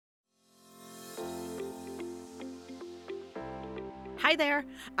Hi there,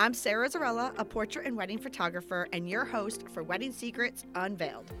 I'm Sara Zarrella, a portrait and wedding photographer and your host for Wedding Secrets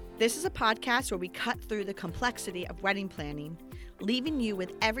Unveiled. This is a podcast where we cut through the complexity of wedding planning, leaving you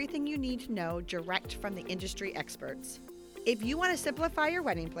with everything you need to know direct from the industry experts. If you want to simplify your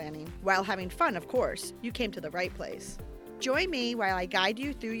wedding planning, while having fun of course, you came to the right place. Join me while I guide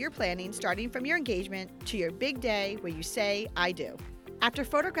you through your planning starting from your engagement to your big day where you say, I do. After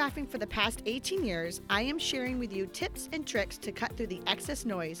photographing for the past 18 years, I am sharing with you tips and tricks to cut through the excess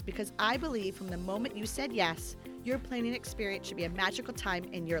noise because I believe from the moment you said yes, your planning experience should be a magical time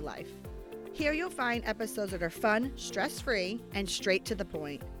in your life. Here you'll find episodes that are fun, stress-free, and straight to the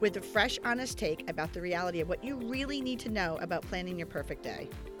point, with a fresh, honest take about the reality of what you really need to know about planning your perfect day.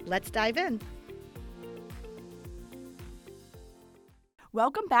 Let's dive in.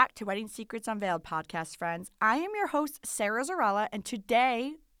 Welcome back to Wedding Secrets Unveiled podcast, friends. I am your host, Sara Zarrella, and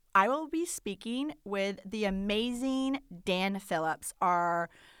today I will be speaking with the amazing Dan Phillips, our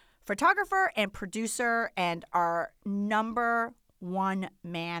photographer and producer and our number one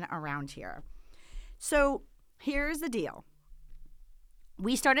man around here. So here's the deal.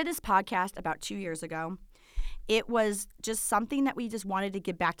 We started this podcast about 2 years ago. It was just something that we just wanted to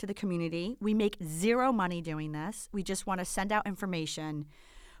give back to the community. We make zero money doing this. We just want to send out information.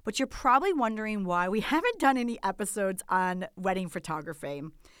 But you're probably wondering why we haven't done any episodes on wedding photography.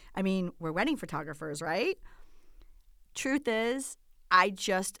 I mean, we're wedding photographers, right? Truth is, I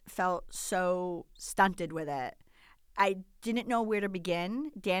just felt so stunted with it. I didn't know where to begin.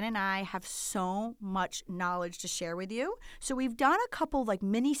 Dan and I have so much knowledge to share with you. So we've done a couple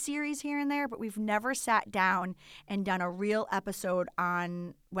mini series here and there, but we've never sat down and done a real episode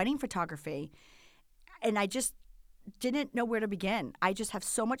on wedding photography. And I just didn't know where to begin. I just have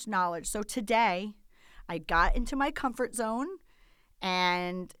so much knowledge. So today I got into my comfort zone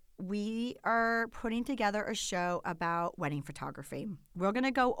and we are putting together a show about wedding photography. We're going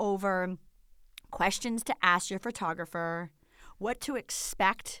to go over questions to ask your photographer, what to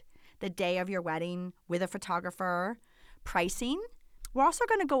expect the day of your wedding with a photographer, pricing. We're also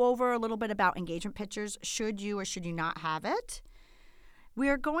going to go over a little bit about engagement pictures, should you or should you not have it. We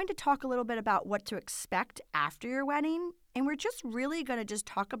are going to talk a little bit about what to expect after your wedding, and we're just really going to just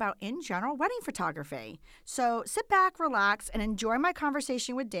talk about, in general, wedding photography. So sit back, relax, and enjoy my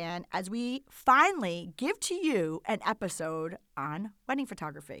conversation with Dan as we finally give to you an episode on wedding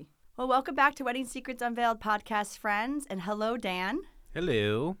photography. Well, welcome back to Wedding Secrets Unveiled podcast, friends. And hello, Dan.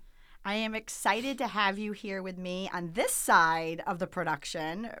 Hello. I am excited to have you here with me on this side of the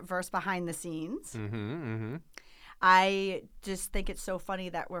production versus behind the scenes. I just think it's so funny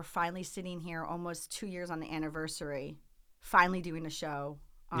that we're finally sitting here almost 2 years on the anniversary, finally doing a show.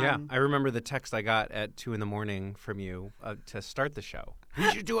 Yeah, I remember the text I got at 2 a.m. from you to start the show.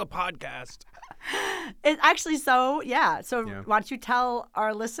 We should do a podcast. It's actually So why don't you tell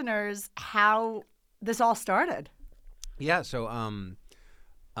our listeners how this all started? Yeah, so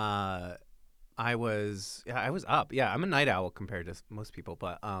I was up. Yeah, I'm a night owl compared to most people,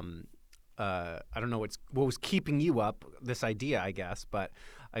 but I don't know what was keeping you up, this idea, I guess, but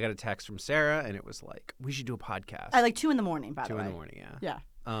I got a text from Sara and it was like, we should do a podcast. At 2 a.m, by the way. 2 a.m, yeah. Yeah.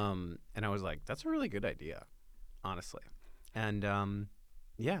 And I was like, that's a really good idea, honestly. And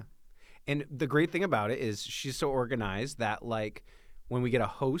yeah. And the great thing about it is she's so organized that when we get a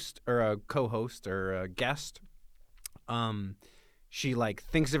host or a co-host or a guest, she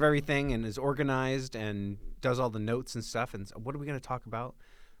thinks of everything and is organized and does all the notes and stuff. And so what are we going to talk about?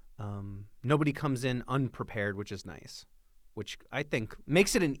 Nobody comes in unprepared, which is nice, which I think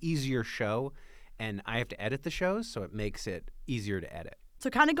makes it an easier show. And I have to edit the shows, so it makes it easier to edit. So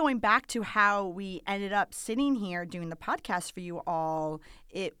kind of going back to how we ended up sitting here doing the podcast for you all,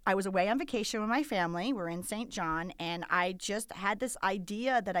 I was away on vacation with my family. We're in St. John, and I just had this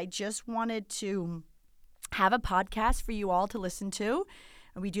idea that I just wanted to have a podcast for you all to listen to.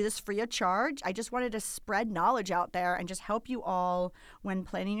 And we do this free of charge. I just wanted to spread knowledge out there and just help you all when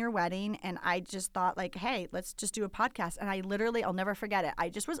planning your wedding. And I just thought hey, let's just do a podcast. And I'll never forget it. I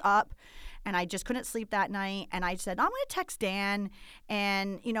just was up and I just couldn't sleep that night. And I said, I'm going to text Dan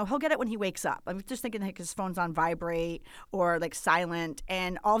and, he'll get it when he wakes up. I'm just thinking his phone's on vibrate or silent.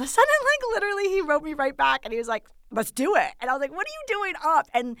 And all of a sudden, literally he wrote me right back and he was like, let's do it. And I was like, what are you doing up?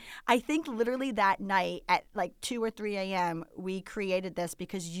 And I think literally that night at 2 or 3 a.m., we created this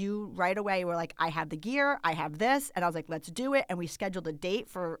because you right away were like, I have the gear, I have this. And I was like, let's do it. And we scheduled a date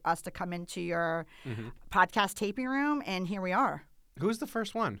for us to come into your podcast taping room. And here we are. Who was the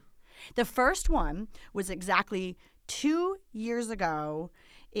first one? The first one was exactly 2 years ago.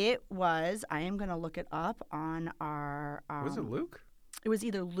 It was, I am going to look it up on our... was it Luke? It was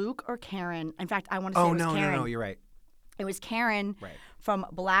either Luke or Karen. In fact, I want to say it was Karen. No, you're right. It was Karen Right. from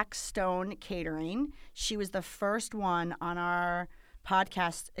Blackstone Catering. She was the first one on our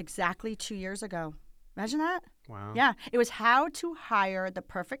podcast exactly 2 years ago. Imagine that. Wow. Yeah. It was how to hire the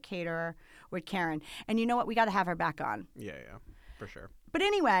perfect caterer with Karen. And you know what? We got to have her back on. Yeah, for sure. But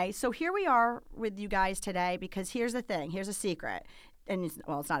anyway, so here we are with you guys today because here's the thing. Here's a secret. And it's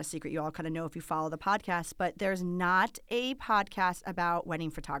not a secret. You all kind of know if you follow the podcast. But there's not a podcast about wedding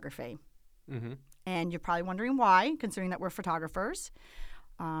photography. Mm-hmm. And you're probably wondering why, considering that we're photographers.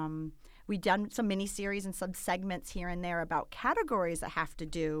 We've done some mini-series and some segments here and there about categories that have to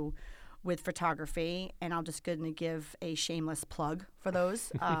do with photography. And I'm just going to give a shameless plug for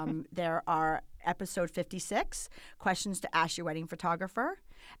those. There are episode 56, questions to ask your wedding photographer.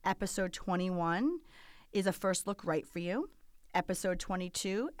 Episode 21 is a first look right for you. Episode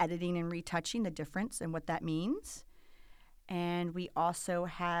 22, editing and retouching, the difference and what that means. And we also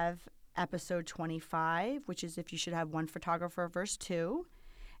have episode 25, which is if you should have one photographer versus two.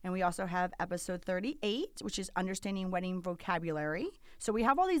 And we also have episode 38, which is understanding wedding vocabulary. So we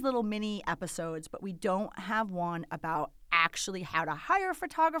have all these little mini episodes, but we don't have one about actually how to hire a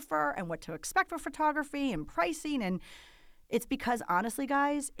photographer and what to expect for photography and pricing. And it's because, honestly,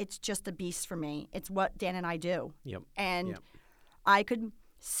 guys, it's just a beast for me. It's what Dan and I do. Yep. And I could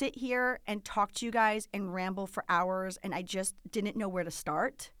sit here and talk to you guys and ramble for hours, and I just didn't know where to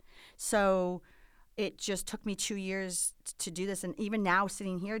start. So it just took me 2 years to do this. And even now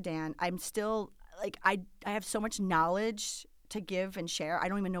sitting here, Dan, I'm still like, I have so much knowledge to give and share. I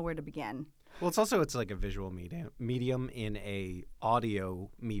don't even know where to begin. Well, it's like a visual medium in a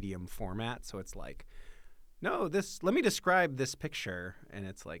audio medium format. So it's like, no, let me describe this picture. And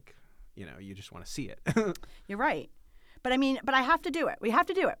it's like, you just want to see it. You're right. But I have to do it. We have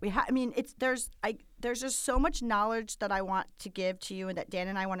to do it. There's just so much knowledge that I want to give to you and that Dan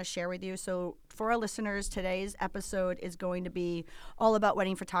and I want to share with you. So for our listeners, today's episode is going to be all about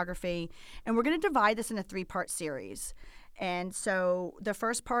wedding photography. And we're going to divide this in a 3-part series. And so the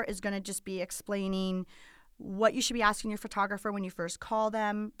first part is going to just be explaining what you should be asking your photographer when you first call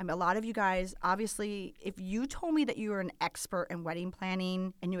them. A lot of you guys, obviously, if you told me that you were an expert in wedding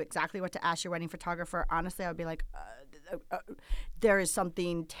planning and knew exactly what to ask your wedding photographer, honestly, I would be like, there is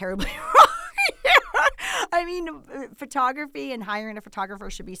something terribly wrong here. Photography and hiring a photographer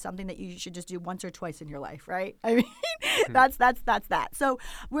should be something that you should just do once or twice in your life, right? That's that. So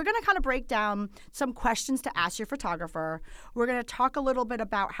we're going to kind of break down some questions to ask your photographer. We're going to talk a little bit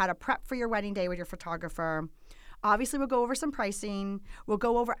about how to prep for your wedding day with your photographer. Obviously, we'll go over some pricing. We'll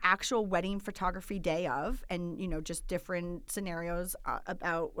go over actual wedding photography day of and, just different scenarios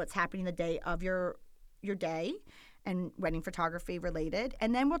about what's happening the day of your day and wedding photography related.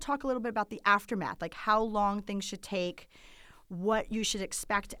 And then we'll talk a little bit about the aftermath, like how long things should take, what you should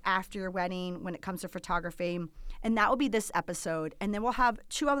expect after your wedding when it comes to photography. And that will be this episode. And then we'll have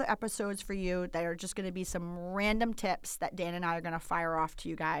 2 other episodes for you that are just going to be some random tips that Dan and I are going to fire off to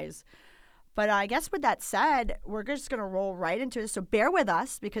you guys. But I guess with that said, we're just going to roll right into this. So bear with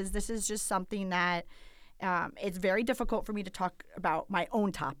us because this is just something that it's very difficult for me to talk about my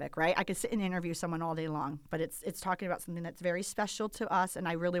own topic, right? I could sit and interview someone all day long, but it's talking about something that's very special to us, and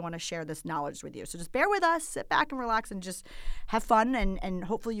I really want to share this knowledge with you. So just bear with us, sit back and relax, and just have fun, and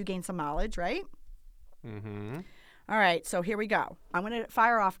hopefully you gain some knowledge, right? Mm-hmm. All right, so here we go. I'm going to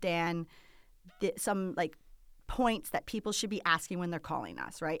fire off, Dan, some points that people should be asking when they're calling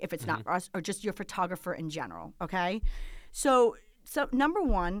us, right? If it's not us or just your photographer in general, okay? So number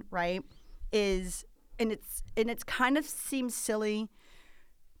 1, right, is and it's kind of seems silly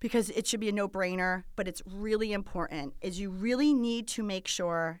because it should be a no-brainer, but it's really important, is you really need to make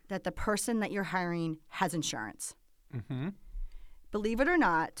sure that the person that you're hiring has insurance. Mm-hmm. Believe it or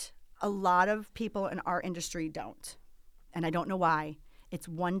not, a lot of people in our industry don't. And I don't know why. It's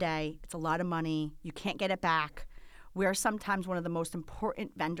one day. It's a lot of money. You can't get it back. We're sometimes one of the most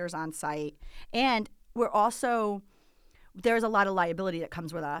important vendors on site. And we're also... there's a lot of liability that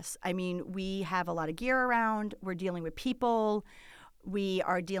comes with us. We have a lot of gear around. We're dealing with people. We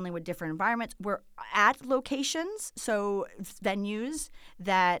are dealing with different environments. We're at locations, so venues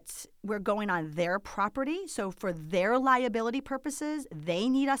that we're going on their property. So for their liability purposes, they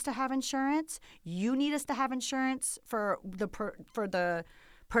need us to have insurance. You need us to have insurance for the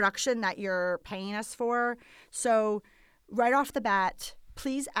production that you're paying us for. So right off the bat,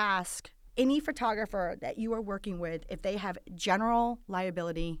 please ask any photographer that you are working with if they have general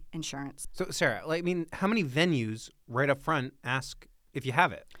liability insurance. So, Sarah, how many venues right up front ask if you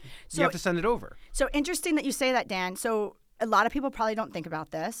have it? You have to send it over. So interesting that you say that, Dan. So a lot of people probably don't think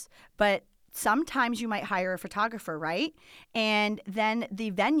about this, but sometimes you might hire a photographer, right? And then the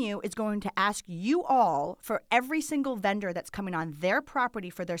venue is going to ask you all for every single vendor that's coming on their property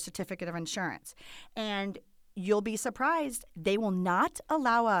for their certificate of insurance. And you'll be surprised, they will not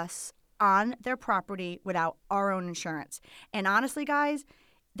allow us on their property without our own insurance. And honestly, guys,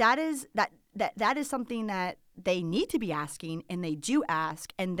 that is something that they need to be asking, and they do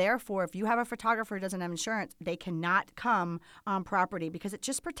ask. And therefore, if you have a photographer who doesn't have insurance, they cannot come on property because it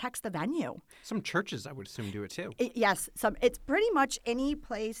just protects the venue. Some churches, I would assume, do it too. Yes, it's pretty much any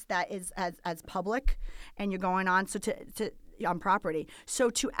place that is as public, and you're going on to on property. So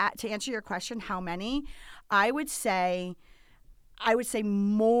to answer your question, how many? I would say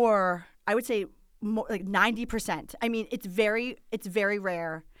more. I would say more, like 90%. I mean, it's very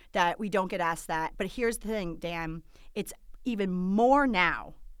rare that we don't get asked that. But here's the thing, Dan, it's even more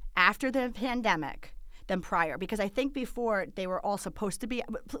now after the pandemic than prior, because I think before they were all supposed to be,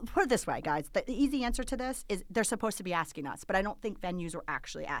 put it this way, guys, the easy answer to this is they're supposed to be asking us, but I don't think venues were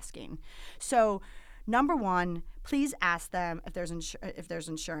actually asking. So number one, please ask them if there's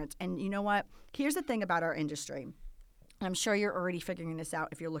insurance. And you know what? Here's the thing about our industry. I'm sure you're already figuring this out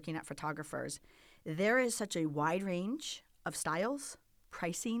if you're looking at photographers. There is such a wide range of styles,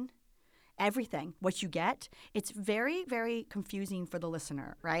 pricing, everything, what you get. It's very, very confusing for the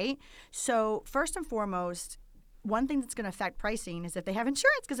listener, right? So first and foremost, one thing that's going to affect pricing is if they have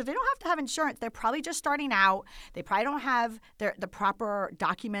insurance, because if they don't have to have insurance, they're probably just starting out. They probably don't have the proper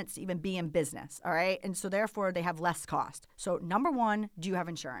documents to even be in business, all right? And so therefore, they have less cost. So number one, do you have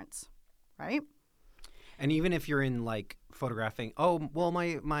insurance, right? And even if you're in like photographing, all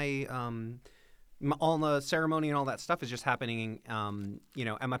the ceremony and all that stuff is just happening,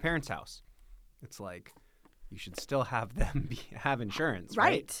 at my parents' house. It's like you should still have them have insurance,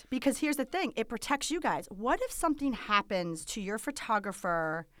 right? Because here's the thing: it protects you guys. What if something happens to your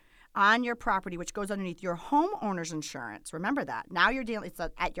photographer on your property, which goes underneath your homeowner's insurance? Remember that. Now you're dealing; it's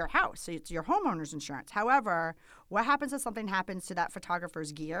at your house, so it's your homeowner's insurance. However, what happens if something happens to that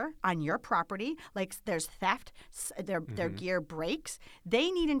photographer's gear on your property? Like there's theft, their gear breaks.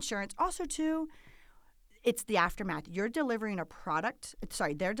 They need insurance. Also, too. It's the aftermath. They're delivering a product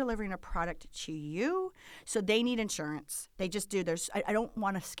to you, so they need insurance. They just do. I don't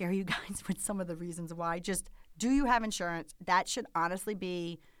want to scare you guys with some of the reasons why. Just, do you have insurance? That should honestly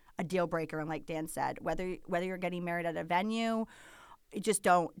be a deal breaker. And like Dan said, whether you're getting married at a venue, just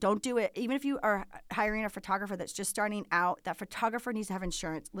don't do it. Even if you are hiring a photographer that's just starting out, that photographer needs to have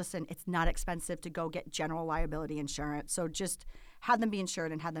insurance. Listen, it's not expensive to go get general liability insurance. So just have them be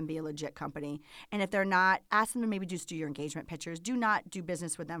insured and have them be a legit company. And if they're not, ask them to maybe just do your engagement pictures. Do not do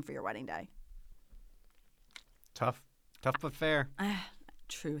business with them for your wedding day. Tough but fair.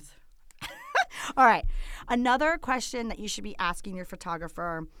 Truth. All right. Another question that you should be asking your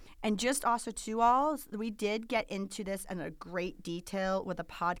photographer, and just also to all, we did get into this in a great detail with a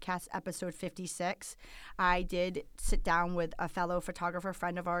podcast episode 56. I did sit down with a fellow photographer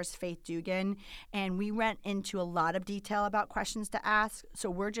friend of ours, Faith Dugan, and we went into a lot of detail about questions to ask. So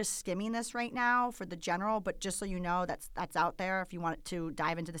we're just skimming this right now for the general, but just so you know, that's out there if you want to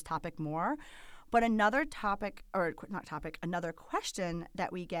dive into this topic more. But another question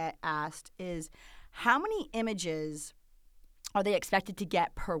that we get asked is, how many images are they expected to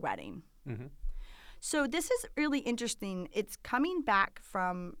get per wedding? Mm-hmm. So this is really interesting. It's coming back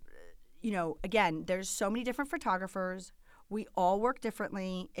from, again, there's so many different photographers. We all work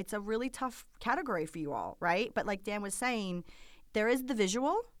differently. It's a really tough category for you all, right? But like Dan was saying, there is the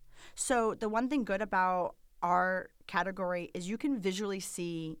visual. So the one thing good about our category is you can visually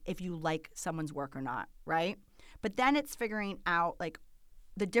see if you like someone's work or not, right? But then it's figuring out like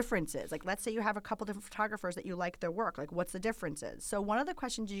the differences. Like let's say you have a couple different photographers that you like their work. Like what's the differences? So one of the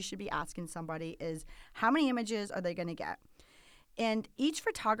questions you should be asking somebody is, how many images are they going to get? And each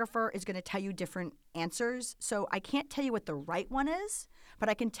photographer is going to tell you different answers. So I can't tell you what the right one is, but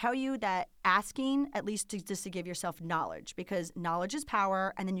I can tell you that asking, at least just to give yourself knowledge, because knowledge is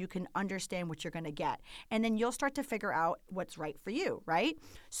power, and then you can understand what you're going to get. And then you'll start to figure out what's right for you, right?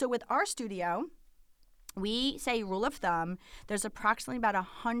 So with our studio, we say rule of thumb, there's approximately about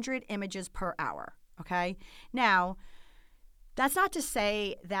 100 images per hour, okay? Now, that's not to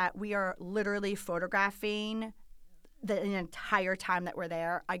say that we are literally photographing the entire time that we're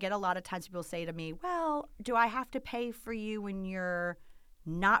there. I get a lot of times people say to me, well, do I have to pay for you when you're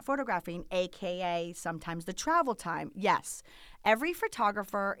not photographing, AKA sometimes the travel time. Yes, every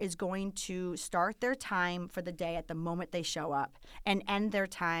photographer is going to start their time for the day at the moment they show up and end their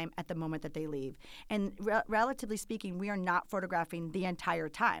time at the moment that they leave. And relatively speaking, we are not photographing the entire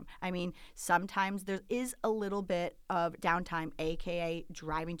time. I mean, sometimes there is a little bit of downtime, AKA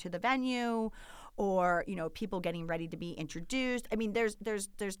driving to the venue or, people getting ready to be introduced. I mean, there's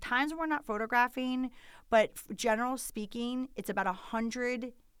times when we're not photographing, but general speaking, it's about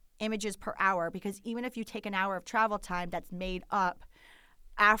 100 images per hour, because even if you take an hour of travel time, that's made up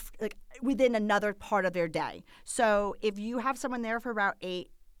within another part of their day. So if you have someone there for about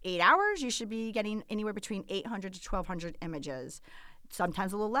eight hours, you should be getting anywhere between 800 to 1,200 images.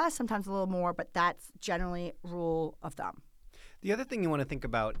 Sometimes a little less, sometimes a little more, but that's generally rule of thumb. The other thing you want to think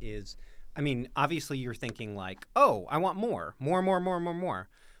about is, obviously you're thinking like, oh, I want more.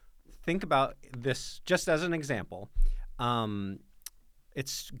 Think about this just as an example.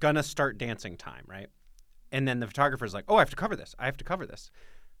 It's going to start dancing time, right? And then the photographer's like, oh, I have to cover this.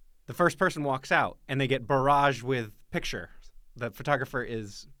 The first person walks out and they get barraged with pictures. The photographer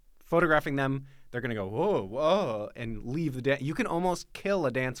is photographing them. They're going to go, whoa, whoa, and leave the dance. You can almost kill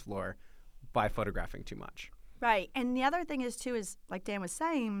a dance floor by photographing too much. Right. And the other thing is, like Dan was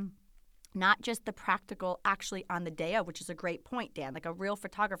saying, not just the practical actually on the day of, which is a great point, Dan. Like a real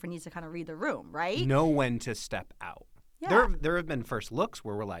photographer needs to kind of read the room, right? Know when to step out. Yeah. There have been first looks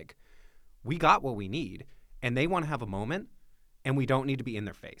where we're like, we got what we need, and they want to have a moment, and we don't need to be in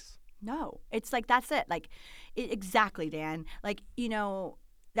their face. No. It's like, that's it. Like, exactly, Dan. Like,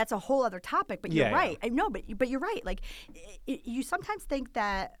 that's a whole other topic, but you're right. Yeah. I know, but you're right. Like, you sometimes think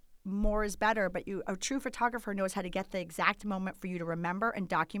that more is better, but a true photographer knows how to get the exact moment for you to remember and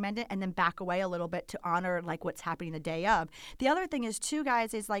document it, and then back away a little bit to honor like what's happening the day of. The other thing is too,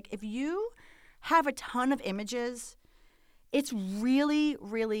 guys, is like if you have a ton of images, it's really,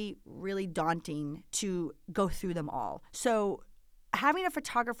 really, really daunting to go through them all. So having a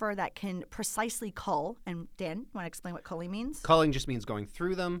photographer that can precisely cull, and Dan, you want to explain what culling means? Culling just means going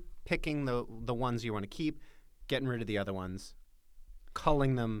through them, picking the ones you want to keep, getting rid of the other ones.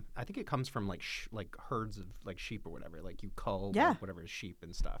 Culling them, I think it comes from like herds of like sheep or whatever. Like you cull like, whatever is sheep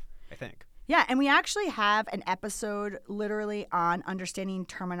and stuff, I think. Yeah, and we actually have an episode literally on understanding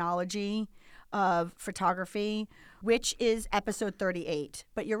terminology of photography, which is episode 38.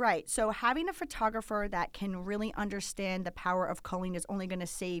 But you're right. So having a photographer that can really understand the power of culling is only going to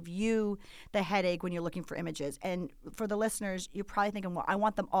save you the headache when you're looking for images. And for the listeners, you're probably thinking, well, I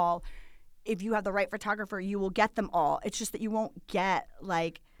want them all. If you have the right photographer, you will get them all. It's just that you won't get,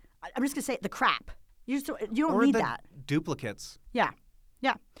 like, I'm just going to say it, the crap. You don't need that. Duplicates. Yeah.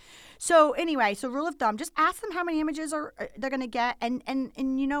 So anyway, rule of thumb, just ask them how many images they're going to get. And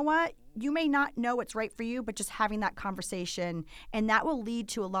you know what? You may not know what's right for you, but just having that conversation, and that will lead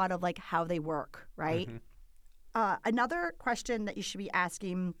to a lot of, like, how they work, right? Mm-hmm. Another question that you should be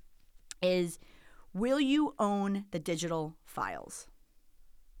asking is, will you own the digital files?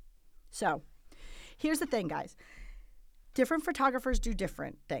 So here's the thing, guys. Different photographers do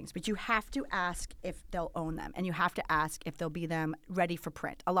different things, but you have to ask if they'll own them, and you have to ask if they'll be them ready for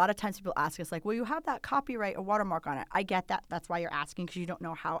print. A lot of times people ask us, like, will you have that copyright or watermark on it? I get that. That's why you're asking, because you don't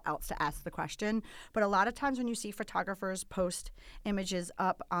know how else to ask the question. But a lot of times when you see photographers post images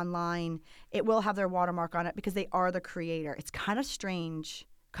up online, it will have their watermark on it because they are the creator. It's kind of strange,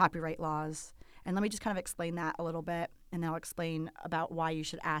 copyright laws. And let me just kind of explain that a little bit, and then I'll explain about why you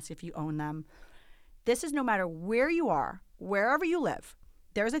should ask if you own them. This is no matter where you are, wherever you live,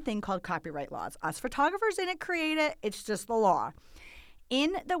 there's a thing called copyright laws. Us photographers didn't create it. It's just the law.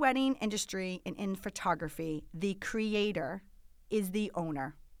 In the wedding industry and in photography, the creator is the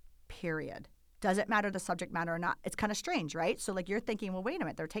owner, period. Doesn't matter the subject matter or not. It's kind of strange, right? So like you're thinking, well, wait a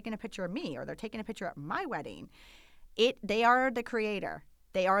minute, they're taking a picture of me or they're taking a picture at my wedding. They are the creator.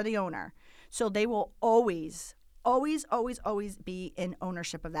 They are the owner. So they will always be in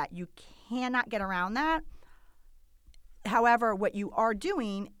ownership of that. You cannot get around that. However, what you are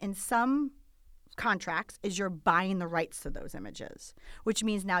doing in some contracts is you're buying the rights to those images, which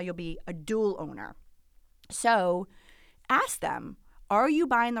means now you'll be a dual owner. So ask them, are you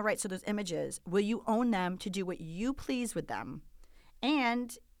buying the rights to those images? Will you own them to do what you please with them?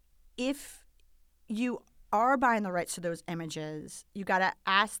 And if you are buying the rights to those images, you got to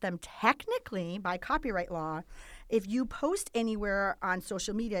ask them technically by copyright law, if you post anywhere on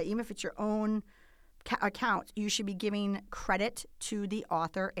social media, even if it's your own account, you should be giving credit to the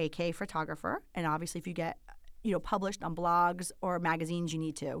author, aka photographer. And obviously if you get, published on blogs or magazines, you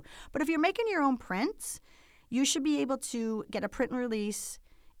need to. But if you're making your own prints, you should be able to get a print release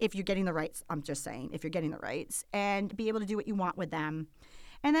if you're getting the rights. I'm just saying, if you're getting the rights, and be able to do what you want with them.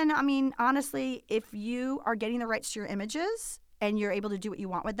 And then, I mean, honestly, if you are getting the rights to your images and you're able to do what you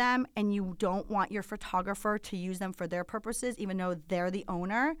want with them and you don't want your photographer to use them for their purposes, even though they're the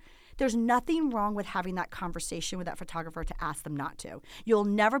owner, there's nothing wrong with having that conversation with that photographer to ask them not to. You'll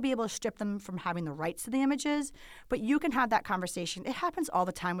never be able to strip them from having the rights to the images, but you can have that conversation. It happens all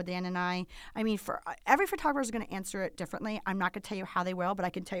the time with Dan and I. I mean, for every photographer is going to answer it differently. I'm not going to tell you how they will, but I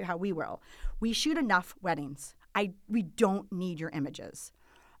can tell you how we will. We shoot enough weddings. We don't need your images.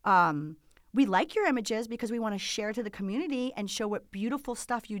 We like your images because we want to share to the community and show what beautiful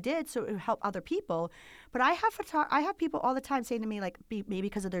stuff you did so it will help other people. But I have people all the time saying to me, like, maybe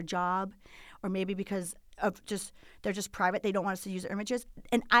because of their job or maybe because of they're just private, they don't want us to use their images.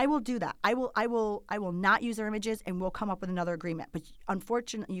 And I will do that. I will not use their images and we'll come up with another agreement. But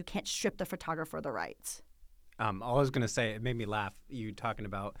unfortunately, you can't strip the photographer of the rights. All I was going to say, it made me laugh, you talking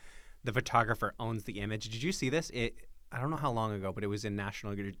about the photographer owns the image. Did you see this? I don't know how long ago, but it was in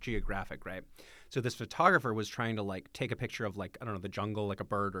National Geographic, right? So this photographer was trying to like take a picture of like, I don't know, the jungle, like a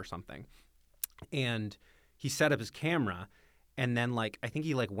bird or something. And he set up his camera and then like, I think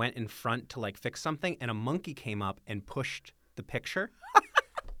he like went in front to like fix something and a monkey came up and pushed the picture.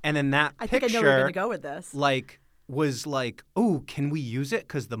 And then that I picture think I know where you're going to go with this. Like was like, oh, can we use it?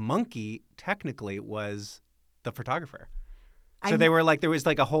 Because the monkey technically was the photographer. So they were like, there was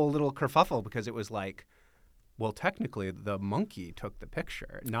like a whole little kerfuffle because it was like, well, technically, the monkey took the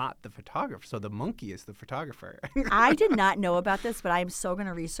picture, not the photographer. So the monkey is the photographer. I did not know about this, but I'm so going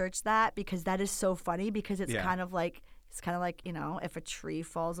to research that because that is so funny because it's kind of like, you know, if a tree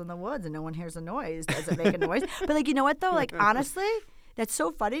falls in the woods and no one hears a noise, does it make a noise? But like, you know what, though? Like, honestly, that's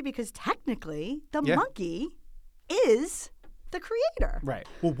so funny because technically the monkey is the creator. Right.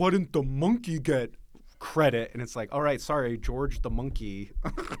 Well, why didn't the monkey get credit? And it's like, all right, sorry, George the monkey.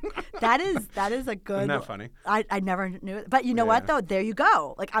 That is a good. Isn't that funny? I never knew it, but you know what though? There you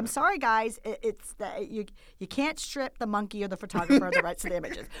go. Like, I'm sorry, guys. It's that you can't strip the monkey or the photographer of the rights to the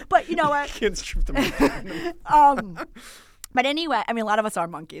images. But you know what? Can't strip the monkey. But anyway, I mean, a lot of us are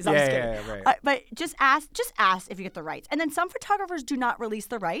monkeys. I'm just kidding. Yeah, right. But just ask if you get the rights. And then some photographers do not release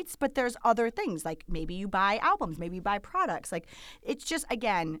the rights, but there's other things. Like maybe you buy albums, maybe you buy products. Like it's just,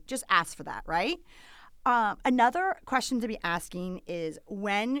 again, just ask for that, right? Another question to be asking is,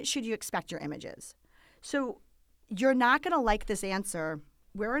 when should you expect your images? So you're not going to like this answer.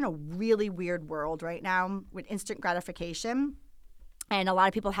 We're in a really weird world right now with instant gratification. And a lot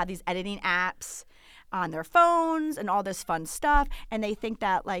of people have these editing apps on their phones and all this fun stuff. And they think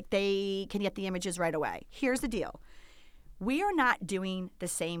that like they can get the images right away. Here's the deal. We are not doing the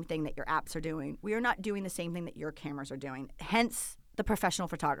same thing that your apps are doing. We are not doing the same thing that your cameras are doing. Hence the professional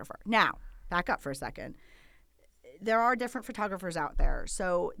photographer. Now, back up for a second. There are different photographers out there.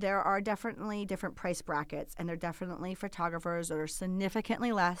 So there are definitely different price brackets, and there are definitely photographers that are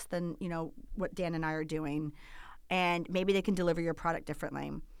significantly less than, you know, what Dan and I are doing. And maybe they can deliver your product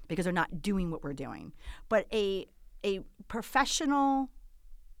differently because they're not doing what we're doing. But a professional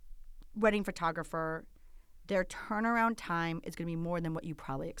wedding photographer, their turnaround time is going to be more than what you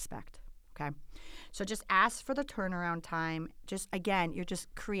probably expect. Okay. So just ask for the turnaround time. Just, again, you're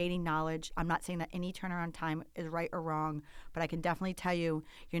just creating knowledge. I'm not saying that any turnaround time is right or wrong, but I can definitely tell you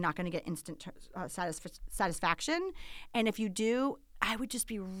you're not going to get instant satisfaction. And if you do, I would just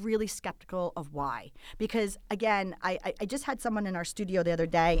be really skeptical of why. Because, again, I just had someone in our studio the other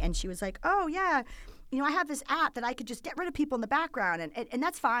day, and she was like, oh, yeah, you know, I have this app that I could just get rid of people in the background, and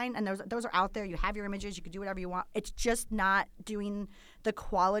that's fine. And those are out there. You have your images. You can do whatever you want. It's just not doing the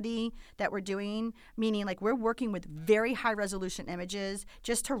quality that we're doing, meaning like we're working with very high resolution images.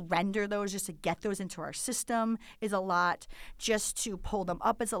 Just to render those, just to get those into our system is a lot. Just to pull them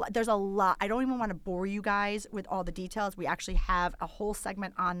up is a lot. There's a lot. I don't even want to bore you guys with all the details. We actually have a whole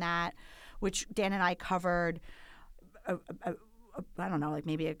segment on that, which Dan and I covered I don't know, like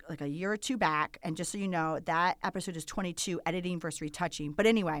maybe a year or two back. And just so you know, that episode is 22, editing versus retouching. But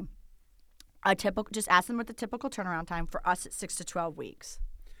anyway, just ask them what the typical turnaround time. For us, it's 6 to 12 weeks.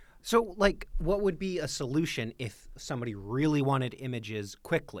 So, like, what would be a solution if somebody really wanted images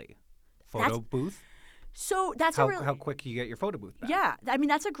quickly? Photo booth? So that's how quick can you get your photo booth back? Yeah, I mean,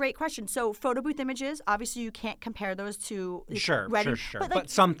 that's a great question. So photo booth images, obviously you can't compare those to wedding. Sure. But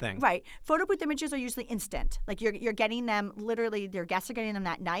something. Right. Photo booth images are usually instant. Like you're getting them literally, your guests are getting them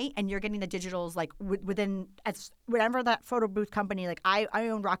that night, and you're getting the digitals like within whatever that photo booth company. Like I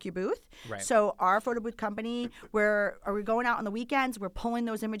own Rock Your Booth. Right. So our photo booth company, we're going out on the weekends, we're pulling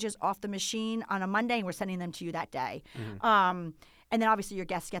those images off the machine on a Monday, and we're sending them to you that day. Mm-hmm. And then obviously your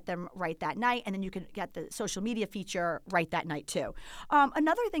guests get them right that night, and then you can get the social media feature right that night too.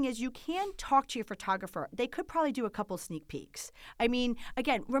 Another thing is you can talk to your photographer. They could probably do a couple sneak peeks. I mean,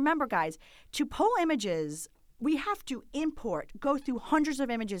 again, remember guys, to pull images, we have to go through hundreds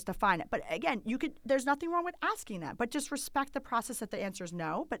of images to find it. But again, there's nothing wrong with asking that, but just respect the process that the answer is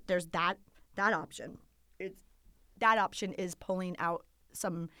no. But there's that option. That option is pulling out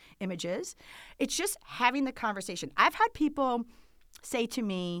some images. It's just having the conversation. I've had people say to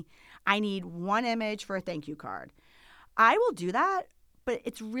me, I need one image for a thank you card. I will do that, but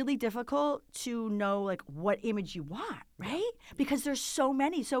it's really difficult to know like what image you want, right? Because there's so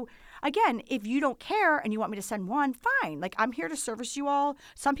many. So again, if you don't care and you want me to send one, fine. Like I'm here to service you all.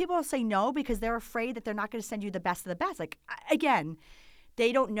 Some people will say no because they're afraid that they're not going to send you the best of the best. Like again,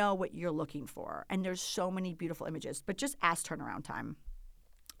 they don't know what you're looking for. And there's so many beautiful images, but just ask turnaround time.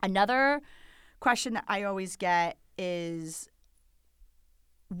 Another question that I always get is,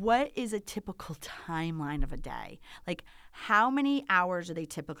 what is a typical timeline of a day? Like, how many hours do they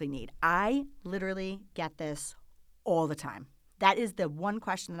typically need? I literally get this all the time. That is the one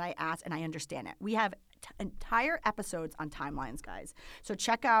question that I ask, and I understand it. We have entire episodes on timelines, guys. So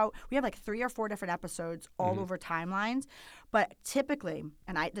check out, we have like 3 or 4 different episodes all over timelines. But typically,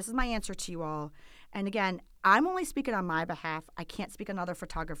 and this is my answer to you all, and again, I'm only speaking on my behalf. I can't speak on other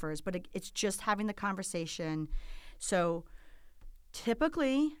photographers, but it's just having the conversation. So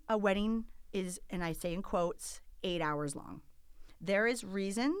typically, a wedding is, and I say in quotes, 8 hours long. There is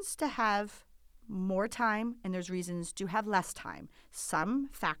reasons to have more time, and there's reasons to have less time. Some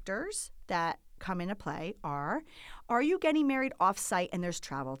factors that come into play are you getting married off-site and there's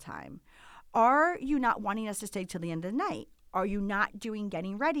travel time? Are you not wanting us to stay till the end of the night? Are you not doing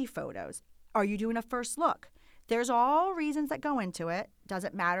getting ready photos? Are you doing a first look? There's all reasons that go into it.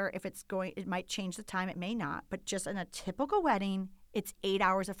 Doesn't matter if it might change the time, it may not. But just in a typical wedding, it's 8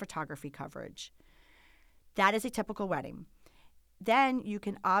 hours of photography coverage. That is a typical wedding. Then you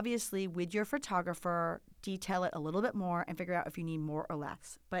can obviously, with your photographer, detail it a little bit more and figure out if you need more or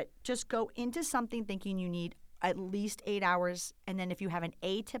less. But just go into something thinking you need at least 8 hours. And then if you have an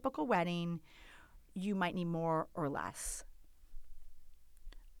atypical wedding, you might need more or less.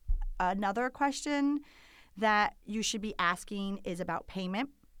 Another question that you should be asking is about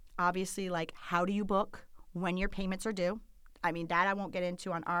payment. Obviously, like, how do you book, when your payments are due? I mean, that I won't get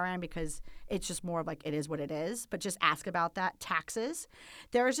into on our end because it's just more of like it is what it is. But just ask about that. Taxes.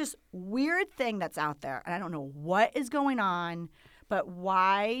 There is this weird thing that's out there, and I don't know what is going on, but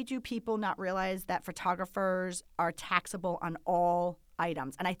why do people not realize that photographers are taxable on all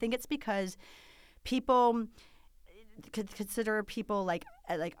items? And I think it's because people could consider people like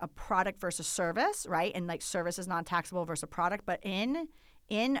a product versus service, right? And like service is non-taxable versus a product. But in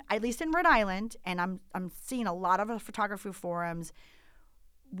at least in Rhode Island, and I'm seeing a lot of photography forums,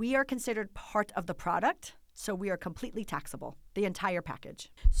 we are considered part of the product, so we are completely taxable, the entire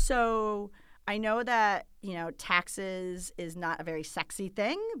package. So I know that, taxes is not a very sexy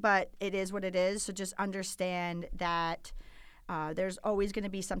thing, but it is what it is. So just understand that there's always going to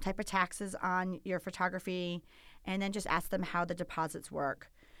be some type of taxes on your photography, and then just ask them how the deposits work.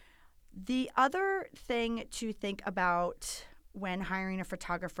 The other thing to think about when hiring a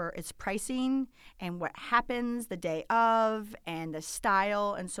photographer is pricing and what happens the day of and the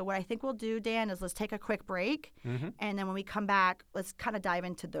style. And so what I think we'll do, Dan, is let's take a quick break. And then when we come back, let's kind of dive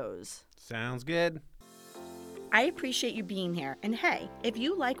into those. Sounds good. I appreciate you being here. And hey, if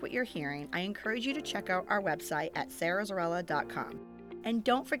you like what you're hearing, I encourage you to check out our website at sarazarrella.com. And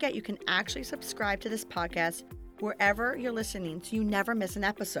don't forget, you can actually subscribe to this podcast wherever you're listening so you never miss an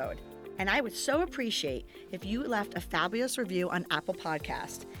episode. And I would so appreciate if you left a fabulous review on Apple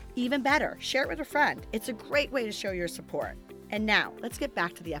Podcast. Even better, share it with a friend. It's a great way to show your support. And now, let's get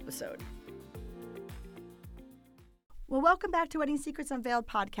back to the episode. Well, welcome back to Wedding Secrets Unveiled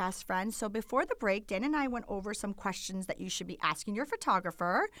podcast, friends. So before the break, Dan and I went over some questions that you should be asking your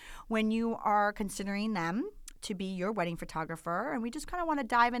photographer when you are considering them to be your wedding photographer. And we just kind of want to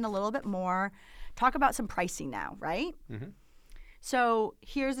dive in a little bit more, talk about some pricing now, right? So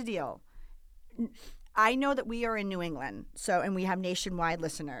here's the deal. I know that we are in New England, and we have nationwide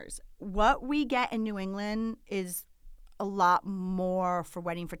listeners. What we get in New England is a lot more for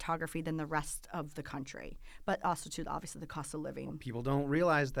wedding photography than the rest of the country, but also to obviously the cost of living. Well, people don't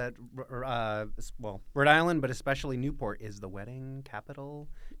realize that, Rhode Island, but especially Newport, is the wedding capital,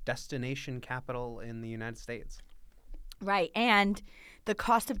 destination capital in the United States. Right. And the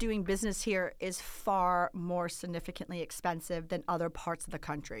cost of doing business here is far more significantly expensive than other parts of the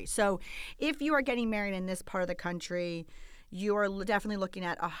country. So if you are getting married in this part of the country, you're definitely looking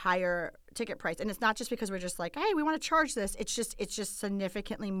at a higher ticket price. And it's not just because we're just like, hey, we want to charge this. It's just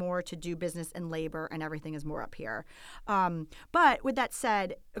significantly more to do business and labor, and everything is more up here. But with that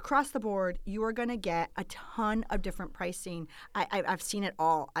said, across the board, you are going to get a ton of different pricing. I've seen it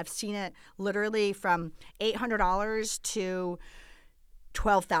all. I've seen it literally from $800 to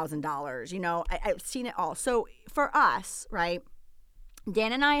 $12,000. You know, I've seen it all. So for us, right,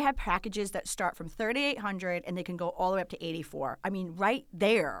 Dan and I have packages that start from $3,800 and they can go all the way up to $84,000. I mean, right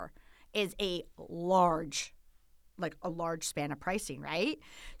there is a large span of pricing, right?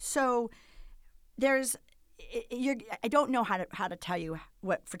 So I don't know how to tell you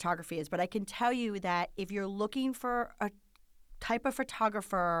what photography is, but I can tell you that if you're looking for a type of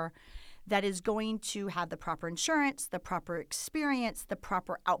photographer that is going to have the proper insurance, the proper experience, the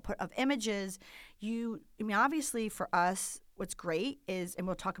proper output of images, obviously for us, what's great is, and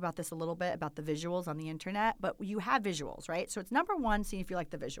we'll talk about this a little bit about the visuals on the internet, but you have visuals, right? So it's number one, seeing if you like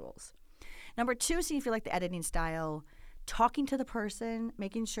the visuals. Number two, seeing if you like the editing style, talking to the person,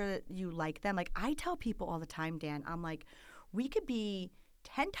 making sure that you like them. Like I tell people all the time, Dan, I'm like, we could be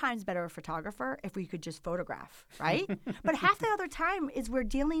 10 times better a photographer if we could just photograph, right? But half the other time is we're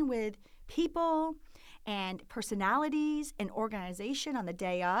dealing with people and personalities and organization on the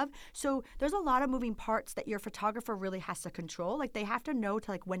day of. So there's a lot of moving parts that your photographer really has to control. Like they have to know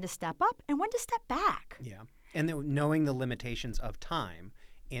to like when to step up and when to step back. Yeah. And knowing the limitations of time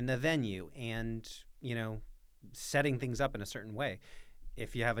in the venue and, you know, setting things up in a certain way.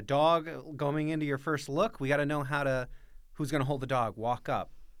 If you have a dog going into your first look, we got to know who's going to hold the dog, walk up,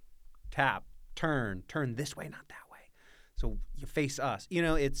 tap, turn this way, not that way. So you face us. You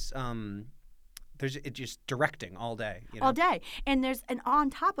know, it's it's just directing all day. You know? All day. And on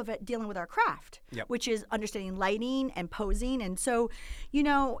top of it, dealing with our craft, yep. which is understanding lighting and posing. And so, you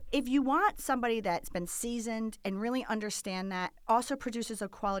know, if you want somebody that's been seasoned and really understand that, also produces a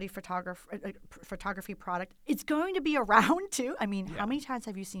quality photography product, it's going to be around too. I mean, How many times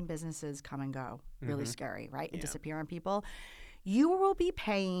have you seen businesses come and go? Really scary, right? And disappear on people. You will be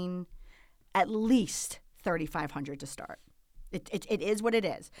paying at least $3,500 to start. It is what it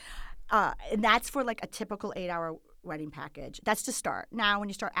is. And that's for like a typical 8-hour wedding package. That's to start. Now, when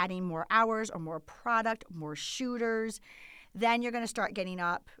you start adding more hours or more product, more shooters, then you're going to start getting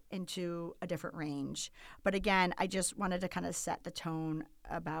up into a different range. But again, I just wanted to kind of set the tone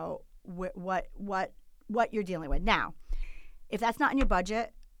about what you're dealing with. Now, if that's not in your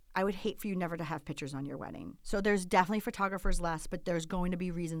budget, I would hate for you never to have pictures on your wedding. So there's definitely photographers less, but there's going to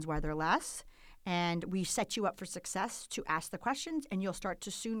be reasons why they're less. And we set you up for success to ask the questions, and you'll start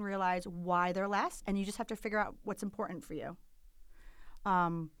to soon realize why they're less, and you just have to figure out what's important for you.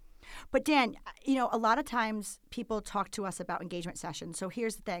 But Dan, you know, a lot of times people talk to us about engagement sessions. So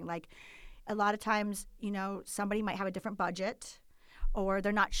here's the thing, like a lot of times, you know, somebody might have a different budget or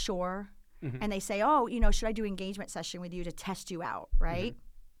they're not sure. And they say, oh, you know, should I do engagement session with you to test you out, right?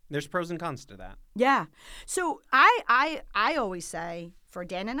 There's pros and cons to that. Yeah. So I always say for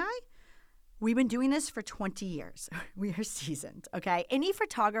Dan and I, we've been doing this for 20 years. We are seasoned, okay? Any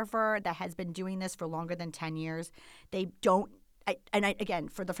photographer that has been doing this for longer than 10 years, they don't, again,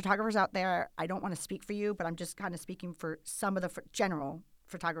 for the photographers out there, I don't want to speak for you, but I'm just kind of speaking for some of the general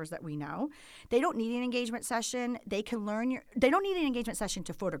photographers that we know. They don't need an engagement session. They can learn they don't need an engagement session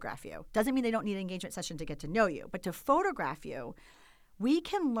to photograph you. Doesn't mean they don't need an engagement session to get to know you, but to photograph you, we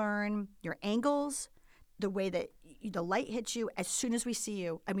can learn your angles, the way that the light hits you as soon as we see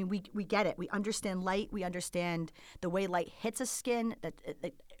you. I mean, we get it. We understand light. We understand the way light hits a skin. That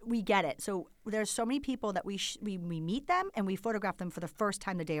we get it. So there's so many people that we meet them and we photograph them for the first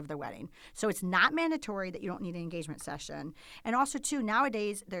time the day of their wedding. So it's not mandatory that you don't need an engagement session. And also, too,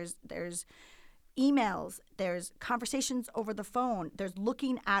 nowadays there's emails, there's conversations over the phone, there's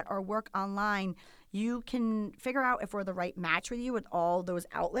looking at our work online. You can figure out if we're the right match with you with all those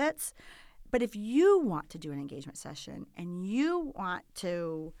outlets. But if you want to do an engagement session and you want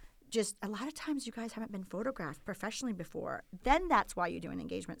to a lot of times you guys haven't been photographed professionally before, then that's why you do an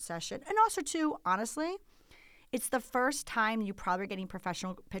engagement session. And also, too, honestly, it's the first time you probably are getting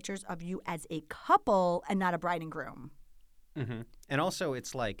professional pictures of you as a couple and not a bride and groom. And also,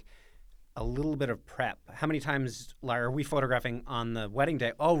 it's like a little bit of prep. How many times are we photographing on the wedding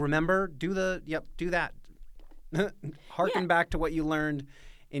day? Oh, remember? Do that. Harken back to what you learned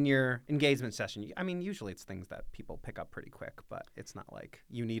in your engagement session. I mean, usually it's things that people pick up pretty quick, but it's not like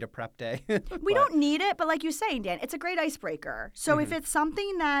you need a prep day. We don't need it, but like you're saying, Dan, it's a great icebreaker. So if it's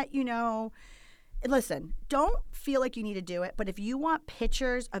something that, you know, listen, don't feel like you need to do it, but if you want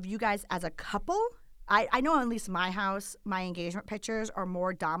pictures of you guys as a couple, I know at least my house, my engagement pictures are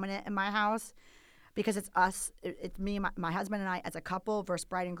more dominant in my house. because it's us, it's me, my husband and I as a couple versus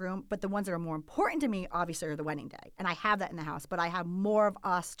bride and groom. But the ones that are more important to me, obviously, are the wedding day. And I have that in the house, but I have more of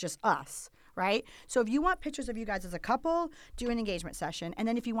us, just us, right? So if you want pictures of you guys as a couple, do an engagement session. And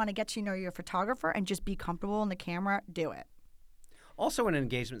then if you want to get to know your photographer and just be comfortable in the camera, do it. Also, in an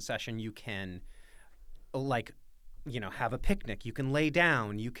engagement session, you can, like, have a picnic. You can lay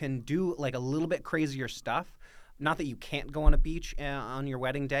down. You can do, like, a little bit crazier stuff. Not that you can't go on a beach on your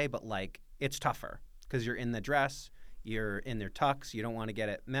wedding day, but, like, it's tougher because you're in the dress, you're in their tux, you don't want to get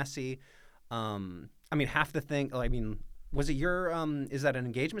it messy. Half the thing, was it your, is that an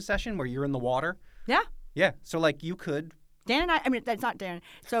engagement session where you're in the water? Yeah. Yeah. So, like, you could. Dan and I that's not Dan.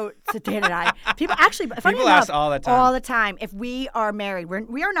 So Dan and I, people actually, funny people enough, ask all the time. All the time, if we are married.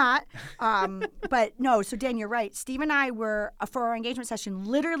 We are not. But no, so Dan, you're right. Steve and I were, for our engagement session,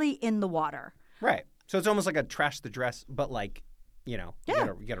 literally in the water. Right. So it's almost like a trash the dress, but like, you got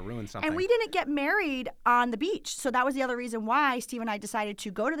to ruin something. And we didn't get married on the beach. So that was the other reason why Steve and I decided to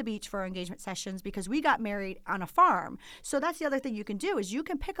go to the beach for our engagement sessions, because we got married on a farm. So that's the other thing you can do is you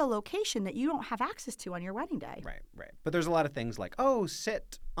can pick a location that you don't have access to on your wedding day. Right. But there's a lot of things like,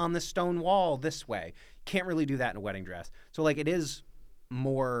 sit on the stone wall this way. Can't really do that in a wedding dress. So, like, it is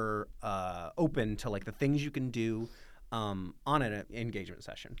more open to, like, the things you can do on an engagement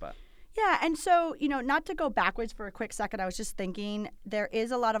session. But yeah, and so, not to go backwards for a quick second, I was just thinking there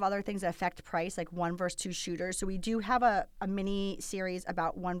is a lot of other things that affect price, like 1 versus 2 shooters. So we do have a mini series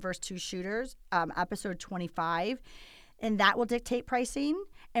about 1 versus 2 shooters, episode 25, and that will dictate pricing.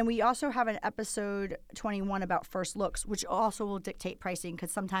 And we also have an episode 21 about first looks, which also will dictate pricing,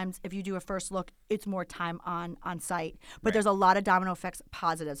 because sometimes if you do a first look, it's more time on site. But There's a lot of domino effects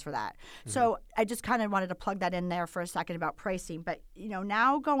positives for that. Mm-hmm. So I just kind of wanted to plug that in there for a second about pricing. But,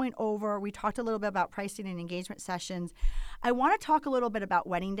 now going over, we talked a little bit about pricing and engagement sessions. I want to talk a little bit about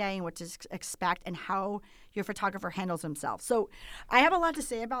wedding day and what to expect and how your photographer handles himself. So I have a lot to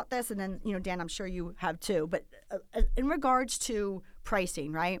say about this, and then, Dan, I'm sure you have too. But in regards to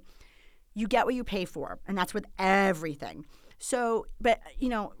pricing, right? You get what you pay for, and that's with everything. So, but,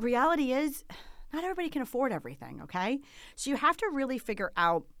 reality is not everybody can afford everything, okay? So you have to really figure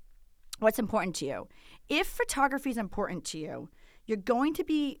out what's important to you. If photography is important to you, you're going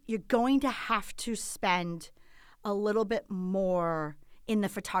to have to spend a little bit more in the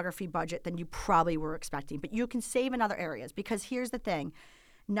photography budget than you probably were expecting. But you can save in other areas, because here's the thing.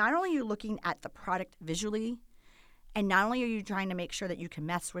 Not only are you looking at the product visually, and not only are you trying to make sure that you can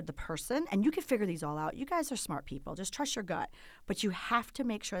mess with the person, and you can figure these all out. You guys are smart people. Just trust your gut. But you have to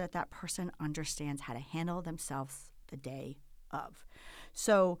make sure that person understands how to handle themselves the day of.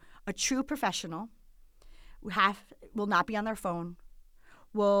 So a true professional will not be on their phone,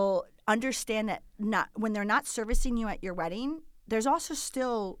 will understand that when they're not servicing you at your wedding, there's also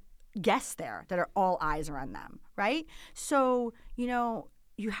still guests there that are all eyes are on them, right? So,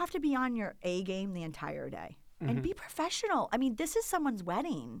 you have to be on your A game the entire day. And be professional. I mean, this is someone's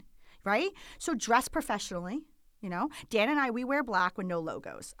wedding, right? So dress professionally. Dan and I, we wear black with no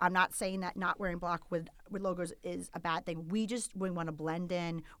logos. I'm not saying that not wearing black with logos is a bad thing. We want to blend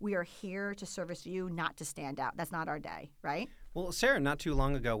in. We are here to service you, not to stand out. That's not our day, right? Well, Sarah, not too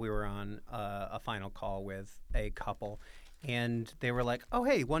long ago, we were on a final call with a couple, and they were like, oh,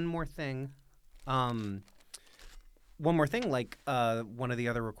 hey, one more thing. Like one of the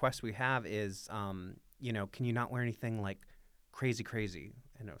other requests we have is, can you not wear anything like crazy?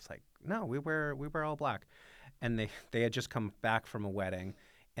 And it was like, no, we wear all black. And they had just come back from a wedding,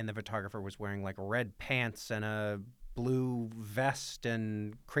 and the photographer was wearing like red pants and a blue vest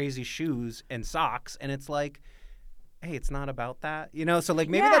and crazy shoes and socks. And it's like, hey, it's not about that, So like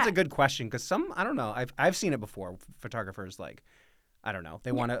maybe that's a good question, because I don't know, I've seen it before. Photographers, like, I don't know,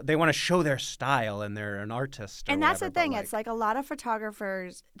 they want to show their style, and they're an artist. And that's the thing. It's like a lot of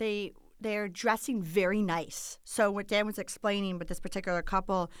photographers, they're dressing very nice. So what Dan was explaining with this particular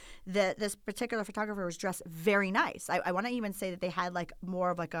couple, this particular photographer was dressed very nice. I want to even say that they had like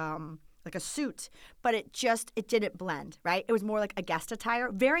more of like a suit, but it didn't blend, right? It was more like a guest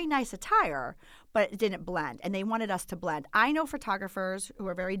attire, very nice attire, but it didn't blend. And they wanted us to blend. I know photographers who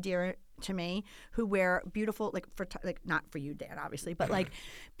are very dear to me who wear beautiful, not for you, Dan, obviously, but like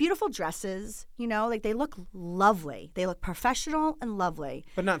beautiful dresses, like they look lovely. They look professional and lovely.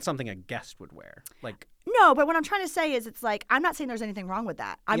 But not something a guest would wear. Like, no, but what I'm trying to say is it's like, I'm not saying there's anything wrong with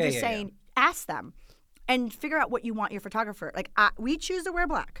that. I'm just saying ask them and figure out what you want your photographer. Like, we choose to wear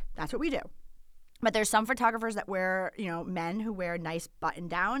black. That's what we do. But there's some photographers that wear, men who wear nice button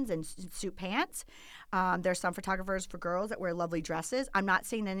downs and suit pants. There's some photographers for girls that wear lovely dresses. I'm not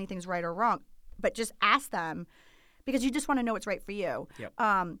saying anything's right or wrong, but just ask them, because you just want to know what's right for you. Yep.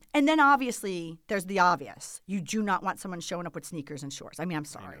 And then obviously there's the obvious. You do not want someone showing up with sneakers and shorts. I mean, I'm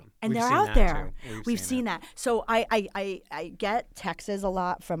sorry. And We've they're seen out that, there. too. We've seen that. So I get texts a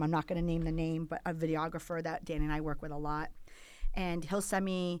lot from, I'm not going to name the name, but a videographer that Danny and I work with a lot. And he'll send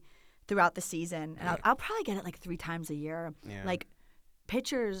me throughout the season, and I'll probably get it like 3 times a year, like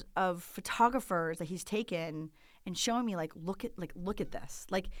pictures of photographers that he's taken and showing me like, look at this.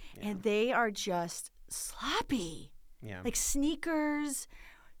 Like, and they are just sloppy. Yeah. Like sneakers,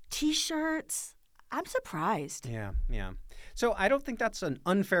 T-shirts. I'm surprised. Yeah. So I don't think that's an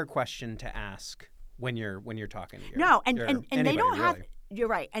unfair question to ask when you're talking to No, and anybody, they don't have. really. You're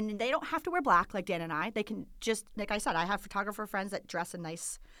right, and they don't have to wear black like Dan and I. They can just, like I said, I have photographer friends that dress in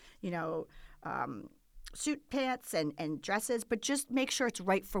nice, suit pants and dresses, but just make sure it's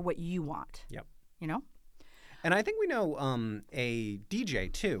right for what you want. Yep. You know. And I think we know a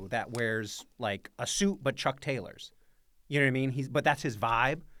DJ too that wears like a suit but Chuck Taylors. You know what I mean? But that's his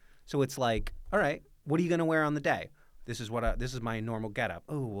vibe. So it's like, all right, what are you gonna wear on the day? This is my normal getup.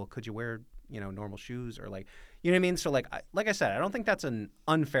 Oh, well, could you wear normal shoes or like, you know what I mean? So like I said, I don't think that's an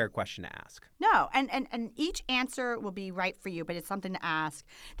unfair question to ask. No, and each answer will be right for you, but it's something to ask.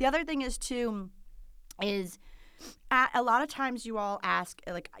 The other thing is a lot of times you all ask,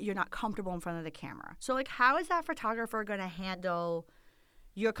 like, you're not comfortable in front of the camera. So like, how is that photographer going to handle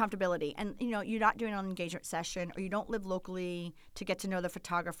your comfortability? And you're not doing an engagement session, or you don't live locally to get to know the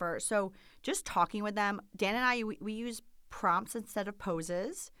photographer. So just talking with them. Dan and I, we use prompts instead of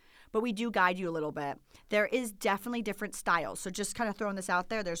poses, but we do guide you a little bit. There is definitely different styles. So just kind of throwing this out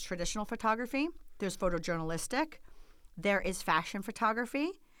there, there's traditional photography, there's photojournalistic, there is fashion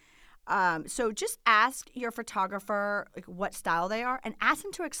photography. So just ask your photographer like what style they are, and ask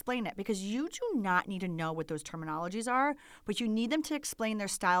them to explain it, because you do not need to know what those terminologies are, but you need them to explain their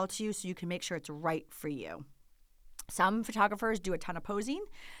style to you so you can make sure it's right for you. Some photographers do a ton of posing.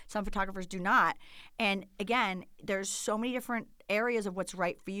 Some photographers do not. And again, there's so many different areas of what's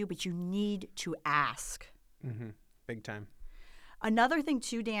right for you, but you need to ask. Mm-hmm. Big time. Another thing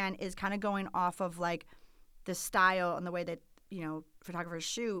too, Dan, is kind of going off of like the style and the way that, photographers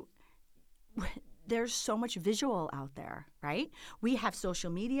shoot. There's so much visual out there, right? We have social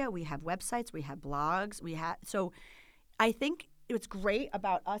media, we have websites, we have blogs, so I think what's great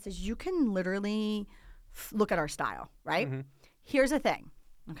about us is you can literally look at our style, right? Mm-hmm. Here's the thing,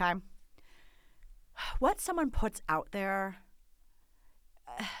 okay? What someone puts out there,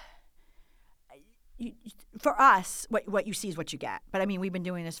 for us, what you see is what you get. But I mean, we've been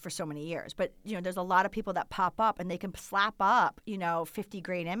doing this for so many years. But there's a lot of people that pop up and they can slap up 50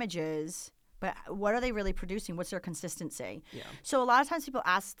 great images. But what are they really producing? What's their consistency? Yeah. So a lot of times people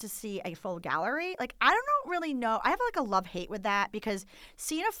ask to see a full gallery. Like, I don't really know. I have like a love-hate with that, because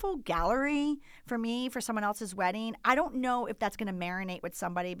seeing a full gallery for me, for someone else's wedding, I don't know if that's going to marinate with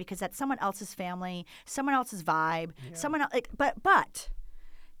somebody, because that's someone else's family, someone else's vibe, someone else. But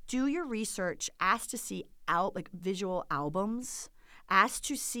do your research. Ask to see visual albums. Ask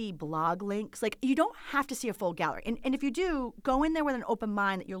to see blog links. Like, you don't have to see a full gallery. And if you do, go in there with an open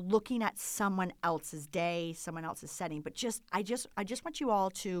mind that you're looking at someone else's day, someone else's setting. But I just want you all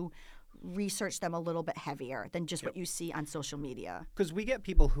to research them a little bit heavier than just what you see on social media. Because we get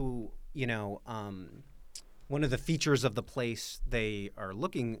people who, one of the features of the place they are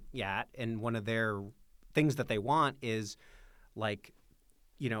looking at, and one of their things that they want is like,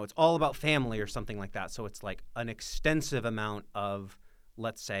 it's all about family or something like that. So it's like an extensive amount of,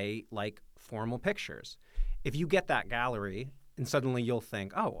 let's say, like formal pictures. If you get that gallery, and suddenly you'll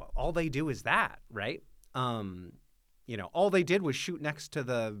think, oh, all they do is that, right? All they did was shoot next to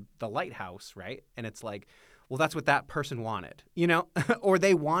the lighthouse, right? And it's like, well, that's what that person wanted, or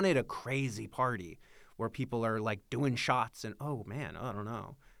they wanted a crazy party where people are like doing shots and, oh man, I don't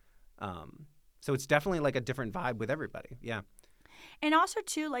know. So it's definitely like a different vibe with everybody. Yeah. And also,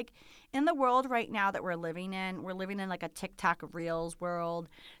 too, like in the world right now that we're living in like a TikTok Reels world.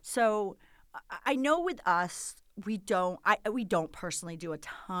 So I know with us, we don't personally do a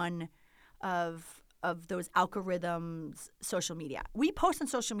ton of those algorithms, social media. We post on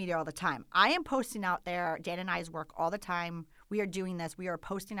social media all the time. I am posting out there. Dan and I's work all the time. We are doing this. We are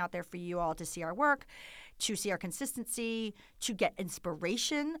posting out there for you all to see our work, to see our consistency, to get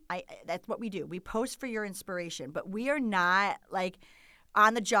inspiration. That's what we do. We post for your inspiration, but we are not like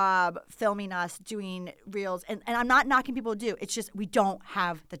on the job filming us doing reels. And I'm not knocking people who do. It's just we don't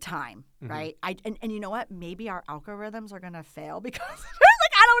have the time, right? And you know what? Maybe our algorithms are going to fail because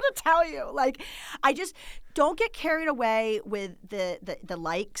I don't know what to tell you. Like, I just don't get carried away with the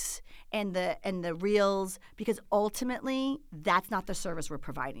likes and the reels, because ultimately that's not the service we're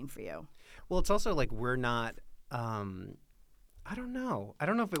providing for you. Well, it's also like we're not I don't know. I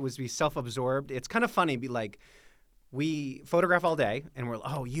don't know if it was be self-absorbed. It's kind of funny. Be like, we photograph all day, and we're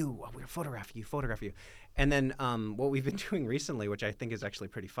we're photograph you. And then what we've been doing recently, which I think is actually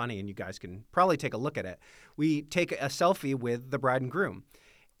pretty funny, and you guys can probably take a look at it. We take a selfie with the bride and groom,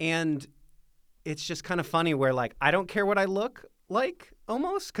 and it's just kind of funny where like I don't care what I look like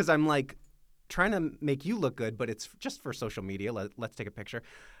almost because I'm like trying to make you look good, but it's just for social media. Let's take a picture.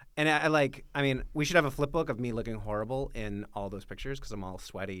 And I mean, we should have a flip book of me looking horrible in all those pictures because I'm all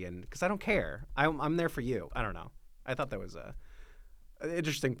sweaty and because I don't care. I'm there for you. I don't know. I thought that was an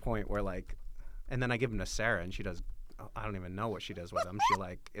interesting point where like, and then I give them to Sara and she does. I don't even know what she does with them. She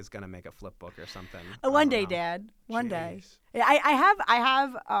like is gonna make a flip book or something. One day, Dad. One day. I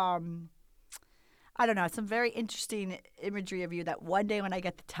have I don't know, some very interesting imagery of you that one day when I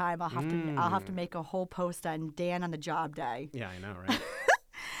get the time I'll have to make a whole post on Dan on the job day. Yeah, I know, right?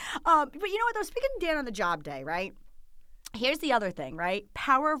 But you know what though, speaking of Dan on the job day, right? Here's the other thing, right?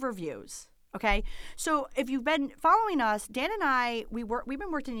 Power of reviews. Okay, so if you've been following us, Dan and I, we've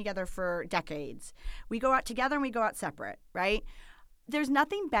been working together for decades. We go out together and we go out separate, right? There's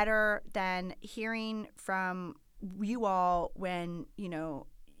nothing better than hearing from you all when, you know,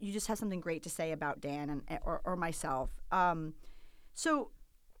 you just have something great to say about Dan or myself. So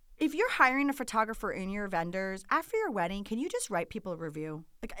if you're hiring a photographer in your vendors, after your wedding, can you just write people a review?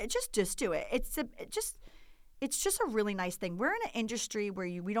 Like, just do it. It's just a really nice thing. We're in an industry where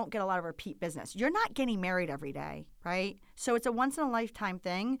we don't get a lot of repeat business. You're not getting married every day, right? So it's a once-in-a-lifetime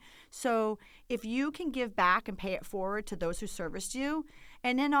thing. So if you can give back and pay it forward to those who serviced you,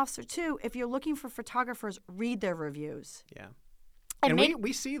 and then also, too, if you're looking for photographers, read their reviews. Yeah. And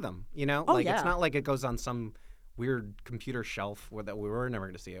we see them, you know? Oh, like, yeah. It's not like it goes on some weird computer shelf that we're never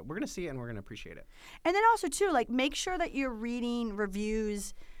going to see it. We're going to see it and we're going to appreciate it. And then also, too, like, make sure that you're reading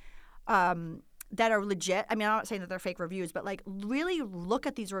reviews that are legit. I mean, I'm not saying that they're fake reviews, but like really look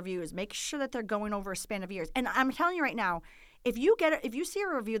at these reviews. Make sure that they're going over a span of years. And I'm telling you right now, if you see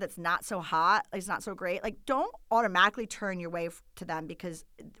a review that's not so hot, like it's not so great, like don't automatically turn your way to them because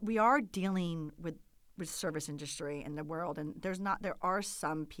we are dealing with service industry in the world, and there are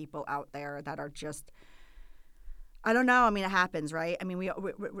some people out there that are just, I don't know. I mean, it happens, right? I mean, we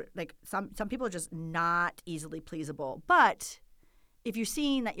like some people are just not easily pleasable, but if you're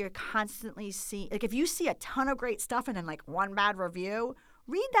seeing that you're constantly seeing, like if you see a ton of great stuff and then like one bad review,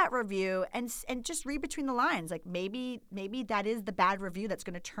 read that review and just read between the lines. Like maybe that is the bad review that's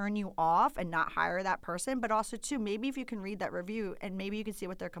going to turn you off and not hire that person. But also too, maybe if you can read that review and maybe you can see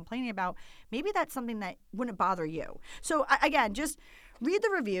what they're complaining about, maybe that's something that wouldn't bother you. So again, just read the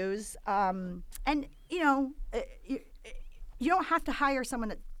reviews, and you know. You don't have to hire someone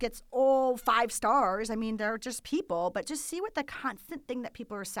that gets all 5 stars. I mean, they're just people, but just see what the constant thing that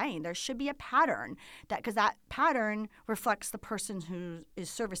people are saying. There should be a pattern because that pattern reflects the person who is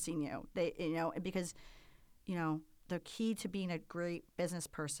servicing you. Because the key to being a great business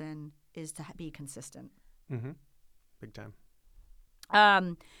person is to be consistent. Mm-hmm. Big time.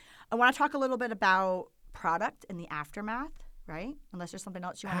 I want to talk a little bit about product and the aftermath. Right? Unless there's something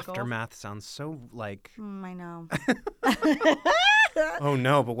else you want to go over. Aftermath sounds so like... I know. Oh,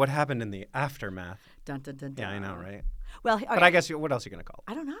 no, but what happened in the aftermath? Dun, dun, dun, dun. Yeah, I know, right? Well, okay. But I guess, what else are you going to call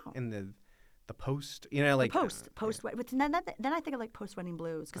it? I don't know. In the post? You know, like... Post. Yeah. But then I think of like post-wedding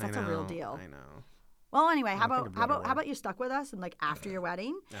blues because that's a real deal. I know. Well, anyway, how about you stuck with us and like after your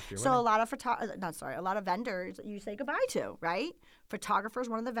wedding? After your wedding. So a lot of vendors that you say goodbye to, right? Photographers,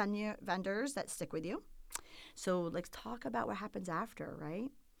 one of the vendors that stick with you. So let's talk about what happens after, right?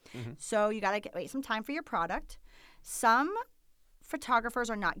 Mm-hmm. So you got to wait some time for your product. Some photographers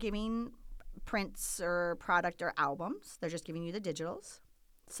are not giving prints or product or albums. They're just giving you the digitals.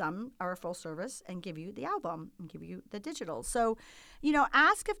 Some are full service and give you the album and give you the digitals. So,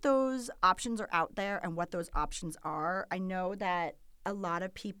 ask if those options are out there and what those options are. I know that a lot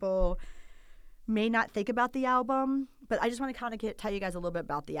of people may not think about the album, but I just want to kind of tell you guys a little bit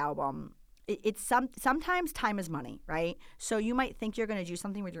about the album. Sometimes time is money, right? So you might think you're going to do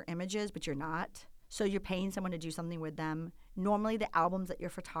something with your images, but you're not. So you're paying someone to do something with them. Normally the albums that your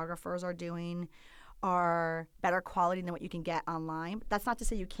photographers are doing are better quality than what you can get online. That's not to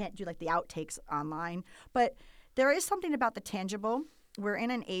say you can't do like the outtakes online, but there is something about the tangible. We're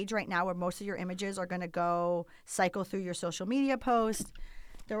in an age right now where most of your images are going to go cycle through your social media posts.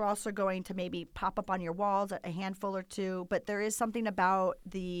 They're also going to maybe pop up on your walls, a handful or two. But there is something about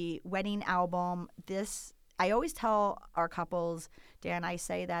the wedding album. I always tell our couples, Dan, I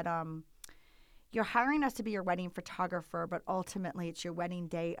say that you're hiring us to be your wedding photographer, but ultimately it's your wedding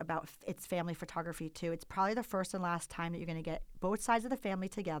day about it's family photography too. It's probably the first and last time that you're going to get both sides of the family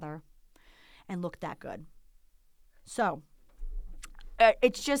together and look that good. So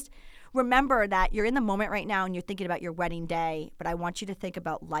it's just remember that you're in the moment right now and you're thinking about your wedding day, but I want you to think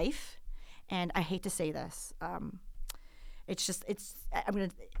about life. And I hate to say this.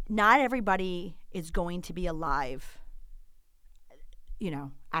 Not everybody is going to be alive,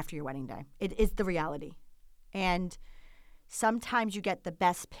 after your wedding day. It is the reality. And sometimes you get the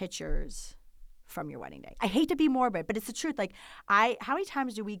best pictures from your wedding day. I hate to be morbid, but it's the truth. Like how many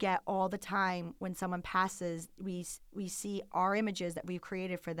times do we get all the time when someone passes, we see our images that we've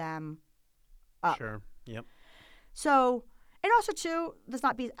created for them up. Sure. Yep. So, and also too, let's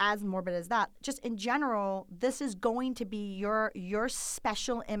not be as morbid as that. Just in general, this is going to be your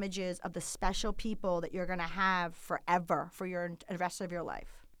special images of the special people that you're going to have forever for the rest of your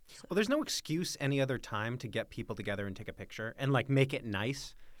life. So. Well, there's no excuse any other time to get people together and take a picture and like make it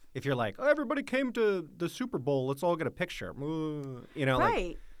nice. If you're like, oh, everybody came to the Super Bowl, let's all get a picture.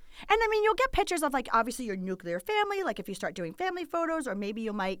 Right. And I mean, you'll get pictures of like obviously your nuclear family, like if you start doing family photos, or maybe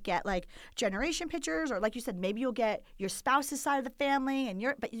you might get like generation pictures, or like you said, maybe you'll get your spouse's side of the family,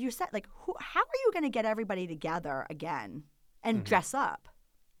 but you said like, how are you going to get everybody together again and dress up?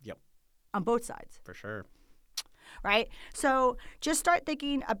 Yep. On both sides. For sure. Right? So just start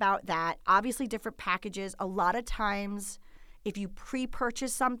thinking about that. Obviously, different packages. A lot of times, if you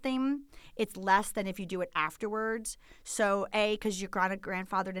pre-purchase something, it's less than if you do it afterwards. So because you're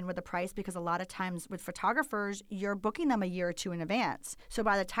grandfathered in with the price, because a lot of times with photographers, you're booking them a year or two in advance. So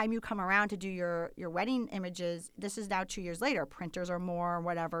by the time you come around to do your wedding images, this is now 2 years later. Printers are more or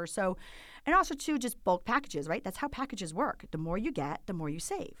whatever. So, and also too, just bulk packages, right? That's how packages work. The more you get, the more you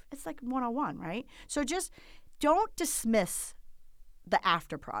save. It's like 101, right? So just don't dismiss the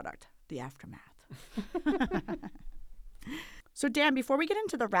after product, the aftermath. So, Dan, before we get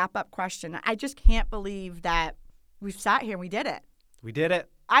into the wrap-up question, I just can't believe that we've sat here and we did it. We did it.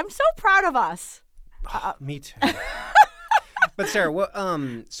 I'm so proud of us. Me too. But Sarah,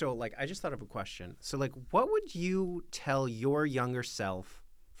 I just thought of a question. So, like, what would you tell your younger self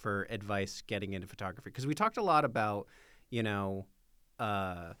for advice getting into photography? Because we talked a lot about,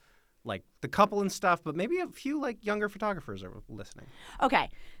 like the couple and stuff, but maybe a few like younger photographers are listening.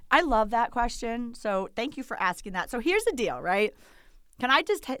 Okay. I love that question. So thank you for asking that. So here's the deal, right? Can I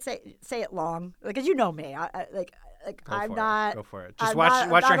just say it long? Because you know me. Go for it. Just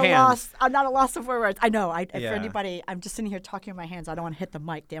watch your hands. I'm not a loss of words. I know. For anybody, I'm just sitting here talking with my hands. I don't want to hit the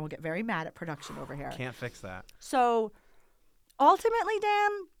mic. Dan will get very mad at production over here. Can't fix that. So ultimately,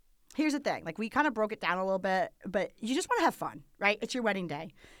 Dan, here's the thing. Like we kind of broke it down a little bit, but you just want to have fun, right? It's your wedding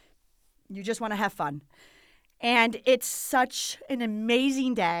day. You just want to have fun. And it's such an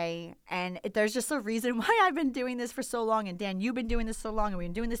amazing day. And there's just a reason why I've been doing this for so long. And Dan, you've been doing this so long, and we've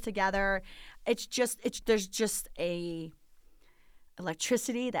been doing this together. There's just a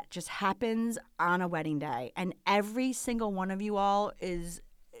electricity that just happens on a wedding day. And every single one of you all is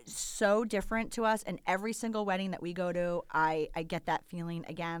so different to us. And every single wedding that we go to, I get that feeling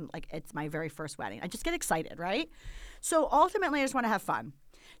again, like it's my very first wedding. I just get excited, right? So ultimately, I just want to have fun.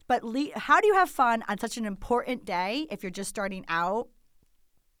 But how do you have fun on such an important day if you're just starting out?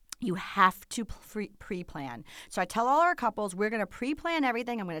 You have to pre-plan. So I tell all our couples, we're going to pre-plan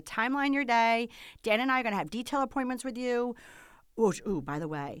everything. I'm going to timeline your day. Dan and I are going to have detailed appointments with you. Ooh, by the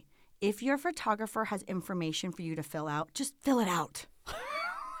way, if your photographer has information for you to fill out, just fill it out.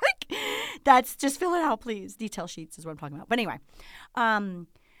 Just fill it out, please. Detail sheets is what I'm talking about. But anyway,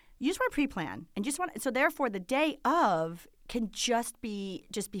 you just want to pre-plan. So therefore, the day of can just be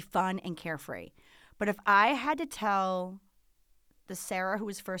fun and carefree. But if I had to tell the Sara who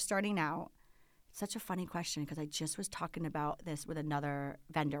was first starting out, it's such a funny question because I just was talking about this with another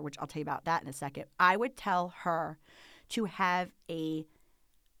vendor, which I'll tell you about that in a second. I would tell her to have an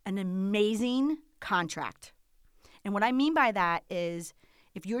amazing contract. And what I mean by that is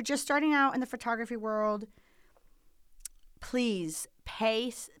if you're just starting out in the photography world, please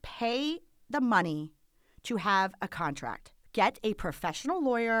pay the money to have a contract. Get a professional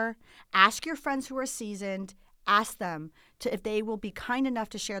lawyer. Ask your friends who are seasoned. Ask them if they will be kind enough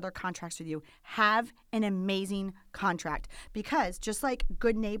to share their contracts with you. Have an amazing contract. Because just like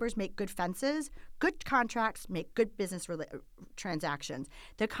good neighbors make good fences, good contracts make good business transactions.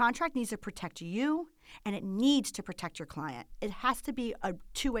 The contract needs to protect you, and it needs to protect your client. It has to be a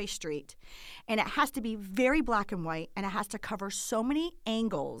two-way street. And it has to be very black and white, and it has to cover so many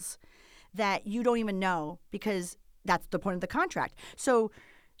angles that you don't even know, because that's the point of the contract. So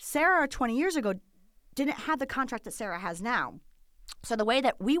Sara 20 years ago didn't have the contract that Sara has now. So the way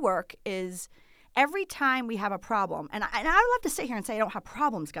that we work is every time we have a problem, and I would love to sit here and say I don't have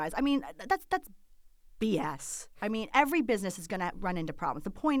problems, guys. I mean, that's BS. I mean, every business is going to run into problems. The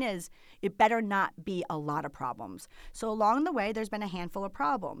point is, it better not be a lot of problems. So along the way, there's been a handful of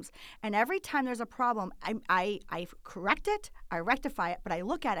problems. And every time there's a problem, I correct it, I rectify it, but I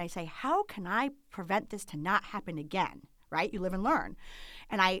look at it, I say, how can I prevent this to not happen again, right? You live and learn.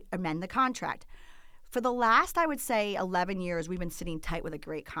 And I amend the contract. For the last, I would say, 11 years, we've been sitting tight with a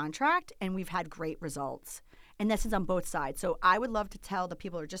great contract, and we've had great results. And this is on both sides. So I would love to tell the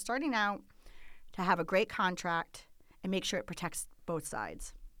people who are just starting out to have a great contract and make sure it protects both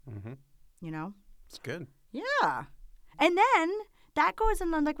sides. Mm-hmm. You know? It's good. Yeah. And then that goes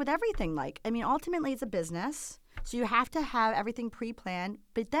in like with everything. Like, I mean, ultimately it's a business. So you have to have everything pre-planned,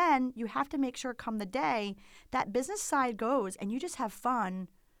 but then you have to make sure come the day that business side goes and you just have fun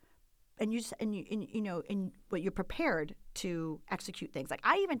and but you're prepared to execute things. Like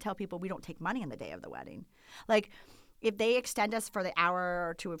I even tell people we don't take money on the day of the wedding. Like if they extend us for the hour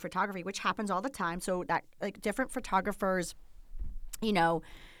or two of photography, which happens all the time, so that like different photographers,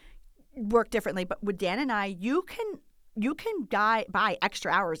 work differently. But with Dan and I, you can buy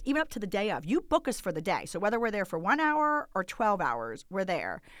extra hours, even up to the day of. You book us for the day. So whether we're there for 1 hour or 12 hours, we're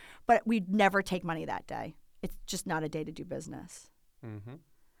there. But we never take money that day. It's just not a day to do business. Mm-hmm.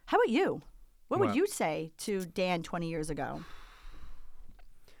 How about you? What would you say to Dan 20 years ago?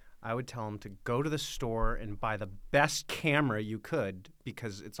 I would tell him to go to the store and buy the best camera you could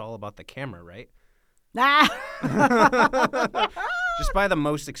because it's all about the camera, right? Just buy the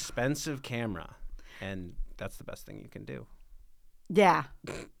most expensive camera, and that's the best thing you can do. Yeah.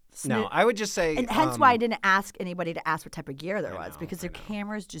 No, I would just say... And hence why I didn't ask anybody to ask what type of gear there was, because their I know.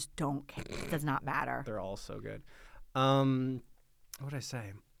 cameras just does not matter. They're all so good. What would I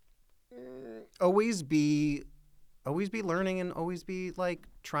say? Always be learning and always be, like,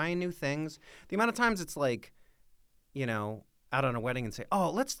 trying new things. The amount of times it's like, out on a wedding and say, oh,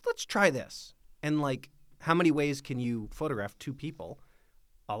 let's try this. And, like, how many ways can you photograph two people?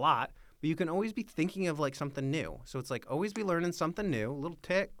 A lot. But you can always be thinking of, like, something new. So it's like always be learning something new, a little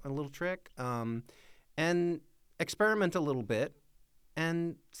trick, and experiment a little bit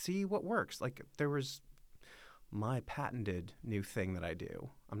and see what works. Like, there was my patented new thing that I do.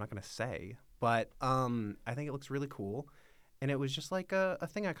 I'm not going to say, but I think it looks really cool. And it was just like a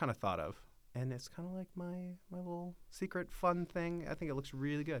thing I kind of thought of. And it's kind of like my little secret fun thing. I think it looks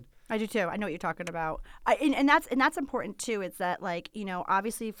really good. I do too. I know what you're talking about. And that's important too. It's that like,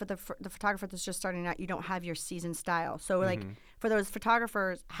 obviously for the photographer that's just starting out, you don't have your seasoned style. So like for those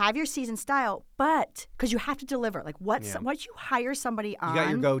photographers, have your seasoned style, but because you have to deliver. Like once you hire somebody on, you got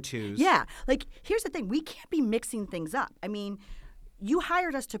your go-tos. Yeah. Like here's the thing. We can't be mixing things up. I mean, you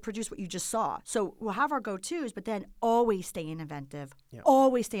hired us to produce what you just saw. So we'll have our go-tos, but then always stay inventive,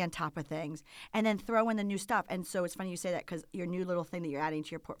 always stay on top of things, and then throw in the new stuff. And so it's funny you say that because your new little thing that you're adding to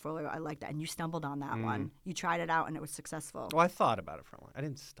your portfolio, I like that. And you stumbled on that one. You tried it out, and it was successful. Well, I thought about it for a while. I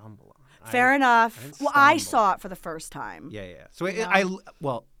didn't stumble on it. Fair enough. I saw it for the first time. Yeah. So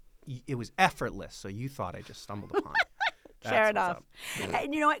it was effortless, so you thought I just stumbled upon it. Fair enough.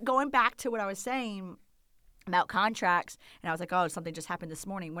 And you know what? Going back to what I was saying about contracts, and I was like, oh, something just happened this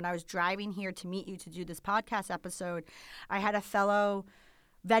morning. When I was driving here to meet you to do this podcast episode, I had a fellow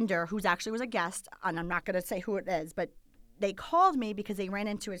vendor who's actually was a guest, and I'm not going to say who it is, but they called me because they ran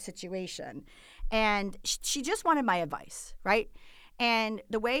into a situation, and she just wanted my advice, right? And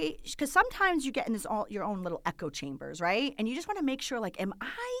the way, because sometimes you get in your own little echo chambers, right? And you just want to make sure, like, am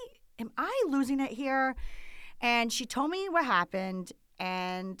I losing it here? And she told me what happened,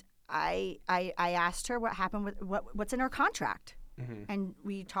 and I asked her what happened with what's in her contract. Mm-hmm. And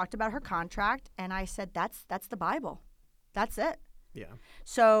we talked about her contract, and I said, that's the Bible. That's it. Yeah.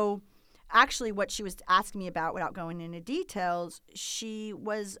 So actually what she was asking me about, without going into details, she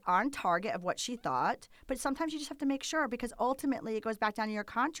was on target of what she thought, but sometimes you just have to make sure, because ultimately it goes back down to your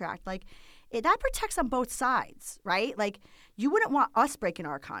contract. Like that protects on both sides, right? Like you wouldn't want us breaking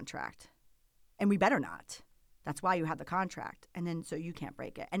our contract, and we better not. That's why you have the contract, and then so you can't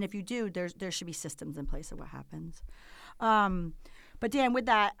break it. And if you do, there should be systems in place of what happens. But Dan, with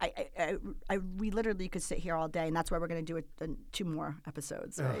that, we literally could sit here all day, and that's why we're going to do 2 more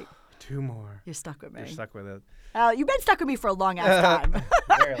episodes, right? 2 more. You're stuck with me. You're stuck with it. You've been stuck with me for a long ass time.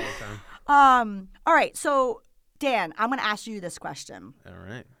 Very long time. All right, so Dan, I'm going to ask you this question. All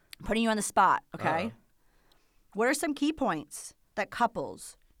right. I'm putting you on the spot, okay? What are some key points that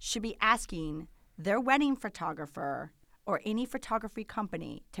couples should be asking their wedding photographer or any photography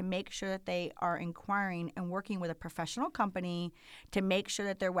company to make sure that they are inquiring and working with a professional company to make sure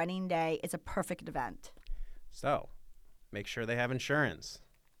that their wedding day is a perfect event? So, make sure they have insurance.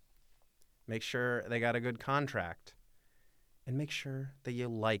 Make sure they got a good contract. And make sure that you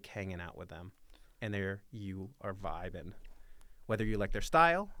like hanging out with them. and you are vibing. Whether you like their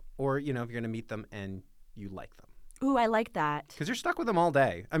style or, if you're going to meet them and you like them. Ooh, I like that. Because you're stuck with them all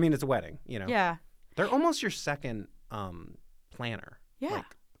day. I mean, it's a wedding, Yeah. They're almost your second planner. Yeah.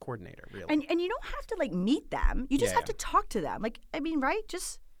 Like, coordinator, really. And you don't have to, like, meet them. You just have to talk to them. Like, I mean, right?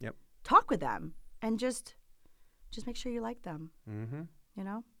 Just talk with them and just make sure you like them.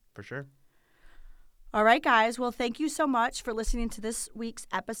 Mm-hmm. For sure. All right, guys. Well, thank you so much for listening to this week's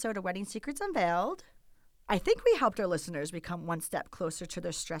episode of Wedding Secrets Unveiled. I think we helped our listeners become one step closer to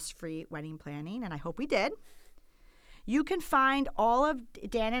their stress-free wedding planning, and I hope we did. You can find all of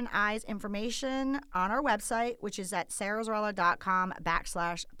Dan and I's information on our website, which is at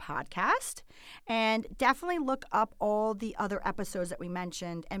sarazarrella.com/podcast. And definitely look up all the other episodes that we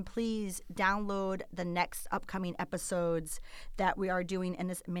mentioned. And please download the next upcoming episodes that we are doing in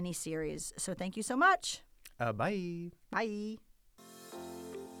this mini-series. So thank you so much. Bye. Bye.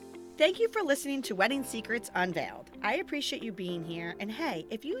 Thank you for listening to Wedding Secrets Unveiled. I appreciate you being here. And hey,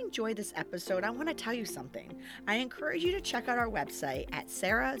 if you enjoyed this episode, I want to tell you something. I encourage you to check out our website at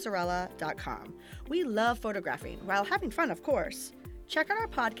sarazarrella.com. We love photographing while having fun, of course. Check out our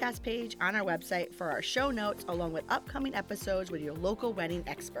podcast page on our website for our show notes along with upcoming episodes with your local wedding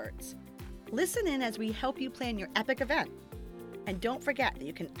experts. Listen in as we help you plan your epic event. And don't forget that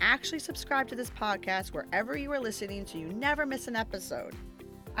you can actually subscribe to this podcast wherever you are listening so you never miss an episode.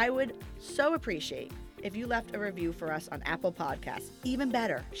 I would so appreciate if you left a review for us on Apple Podcasts. Even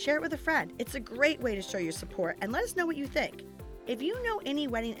better, share it with a friend. It's a great way to show your support and let us know what you think. If you know any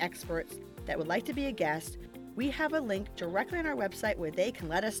wedding experts that would like to be a guest, we have a link directly on our website where they can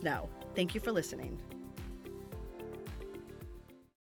let us know. Thank you for listening.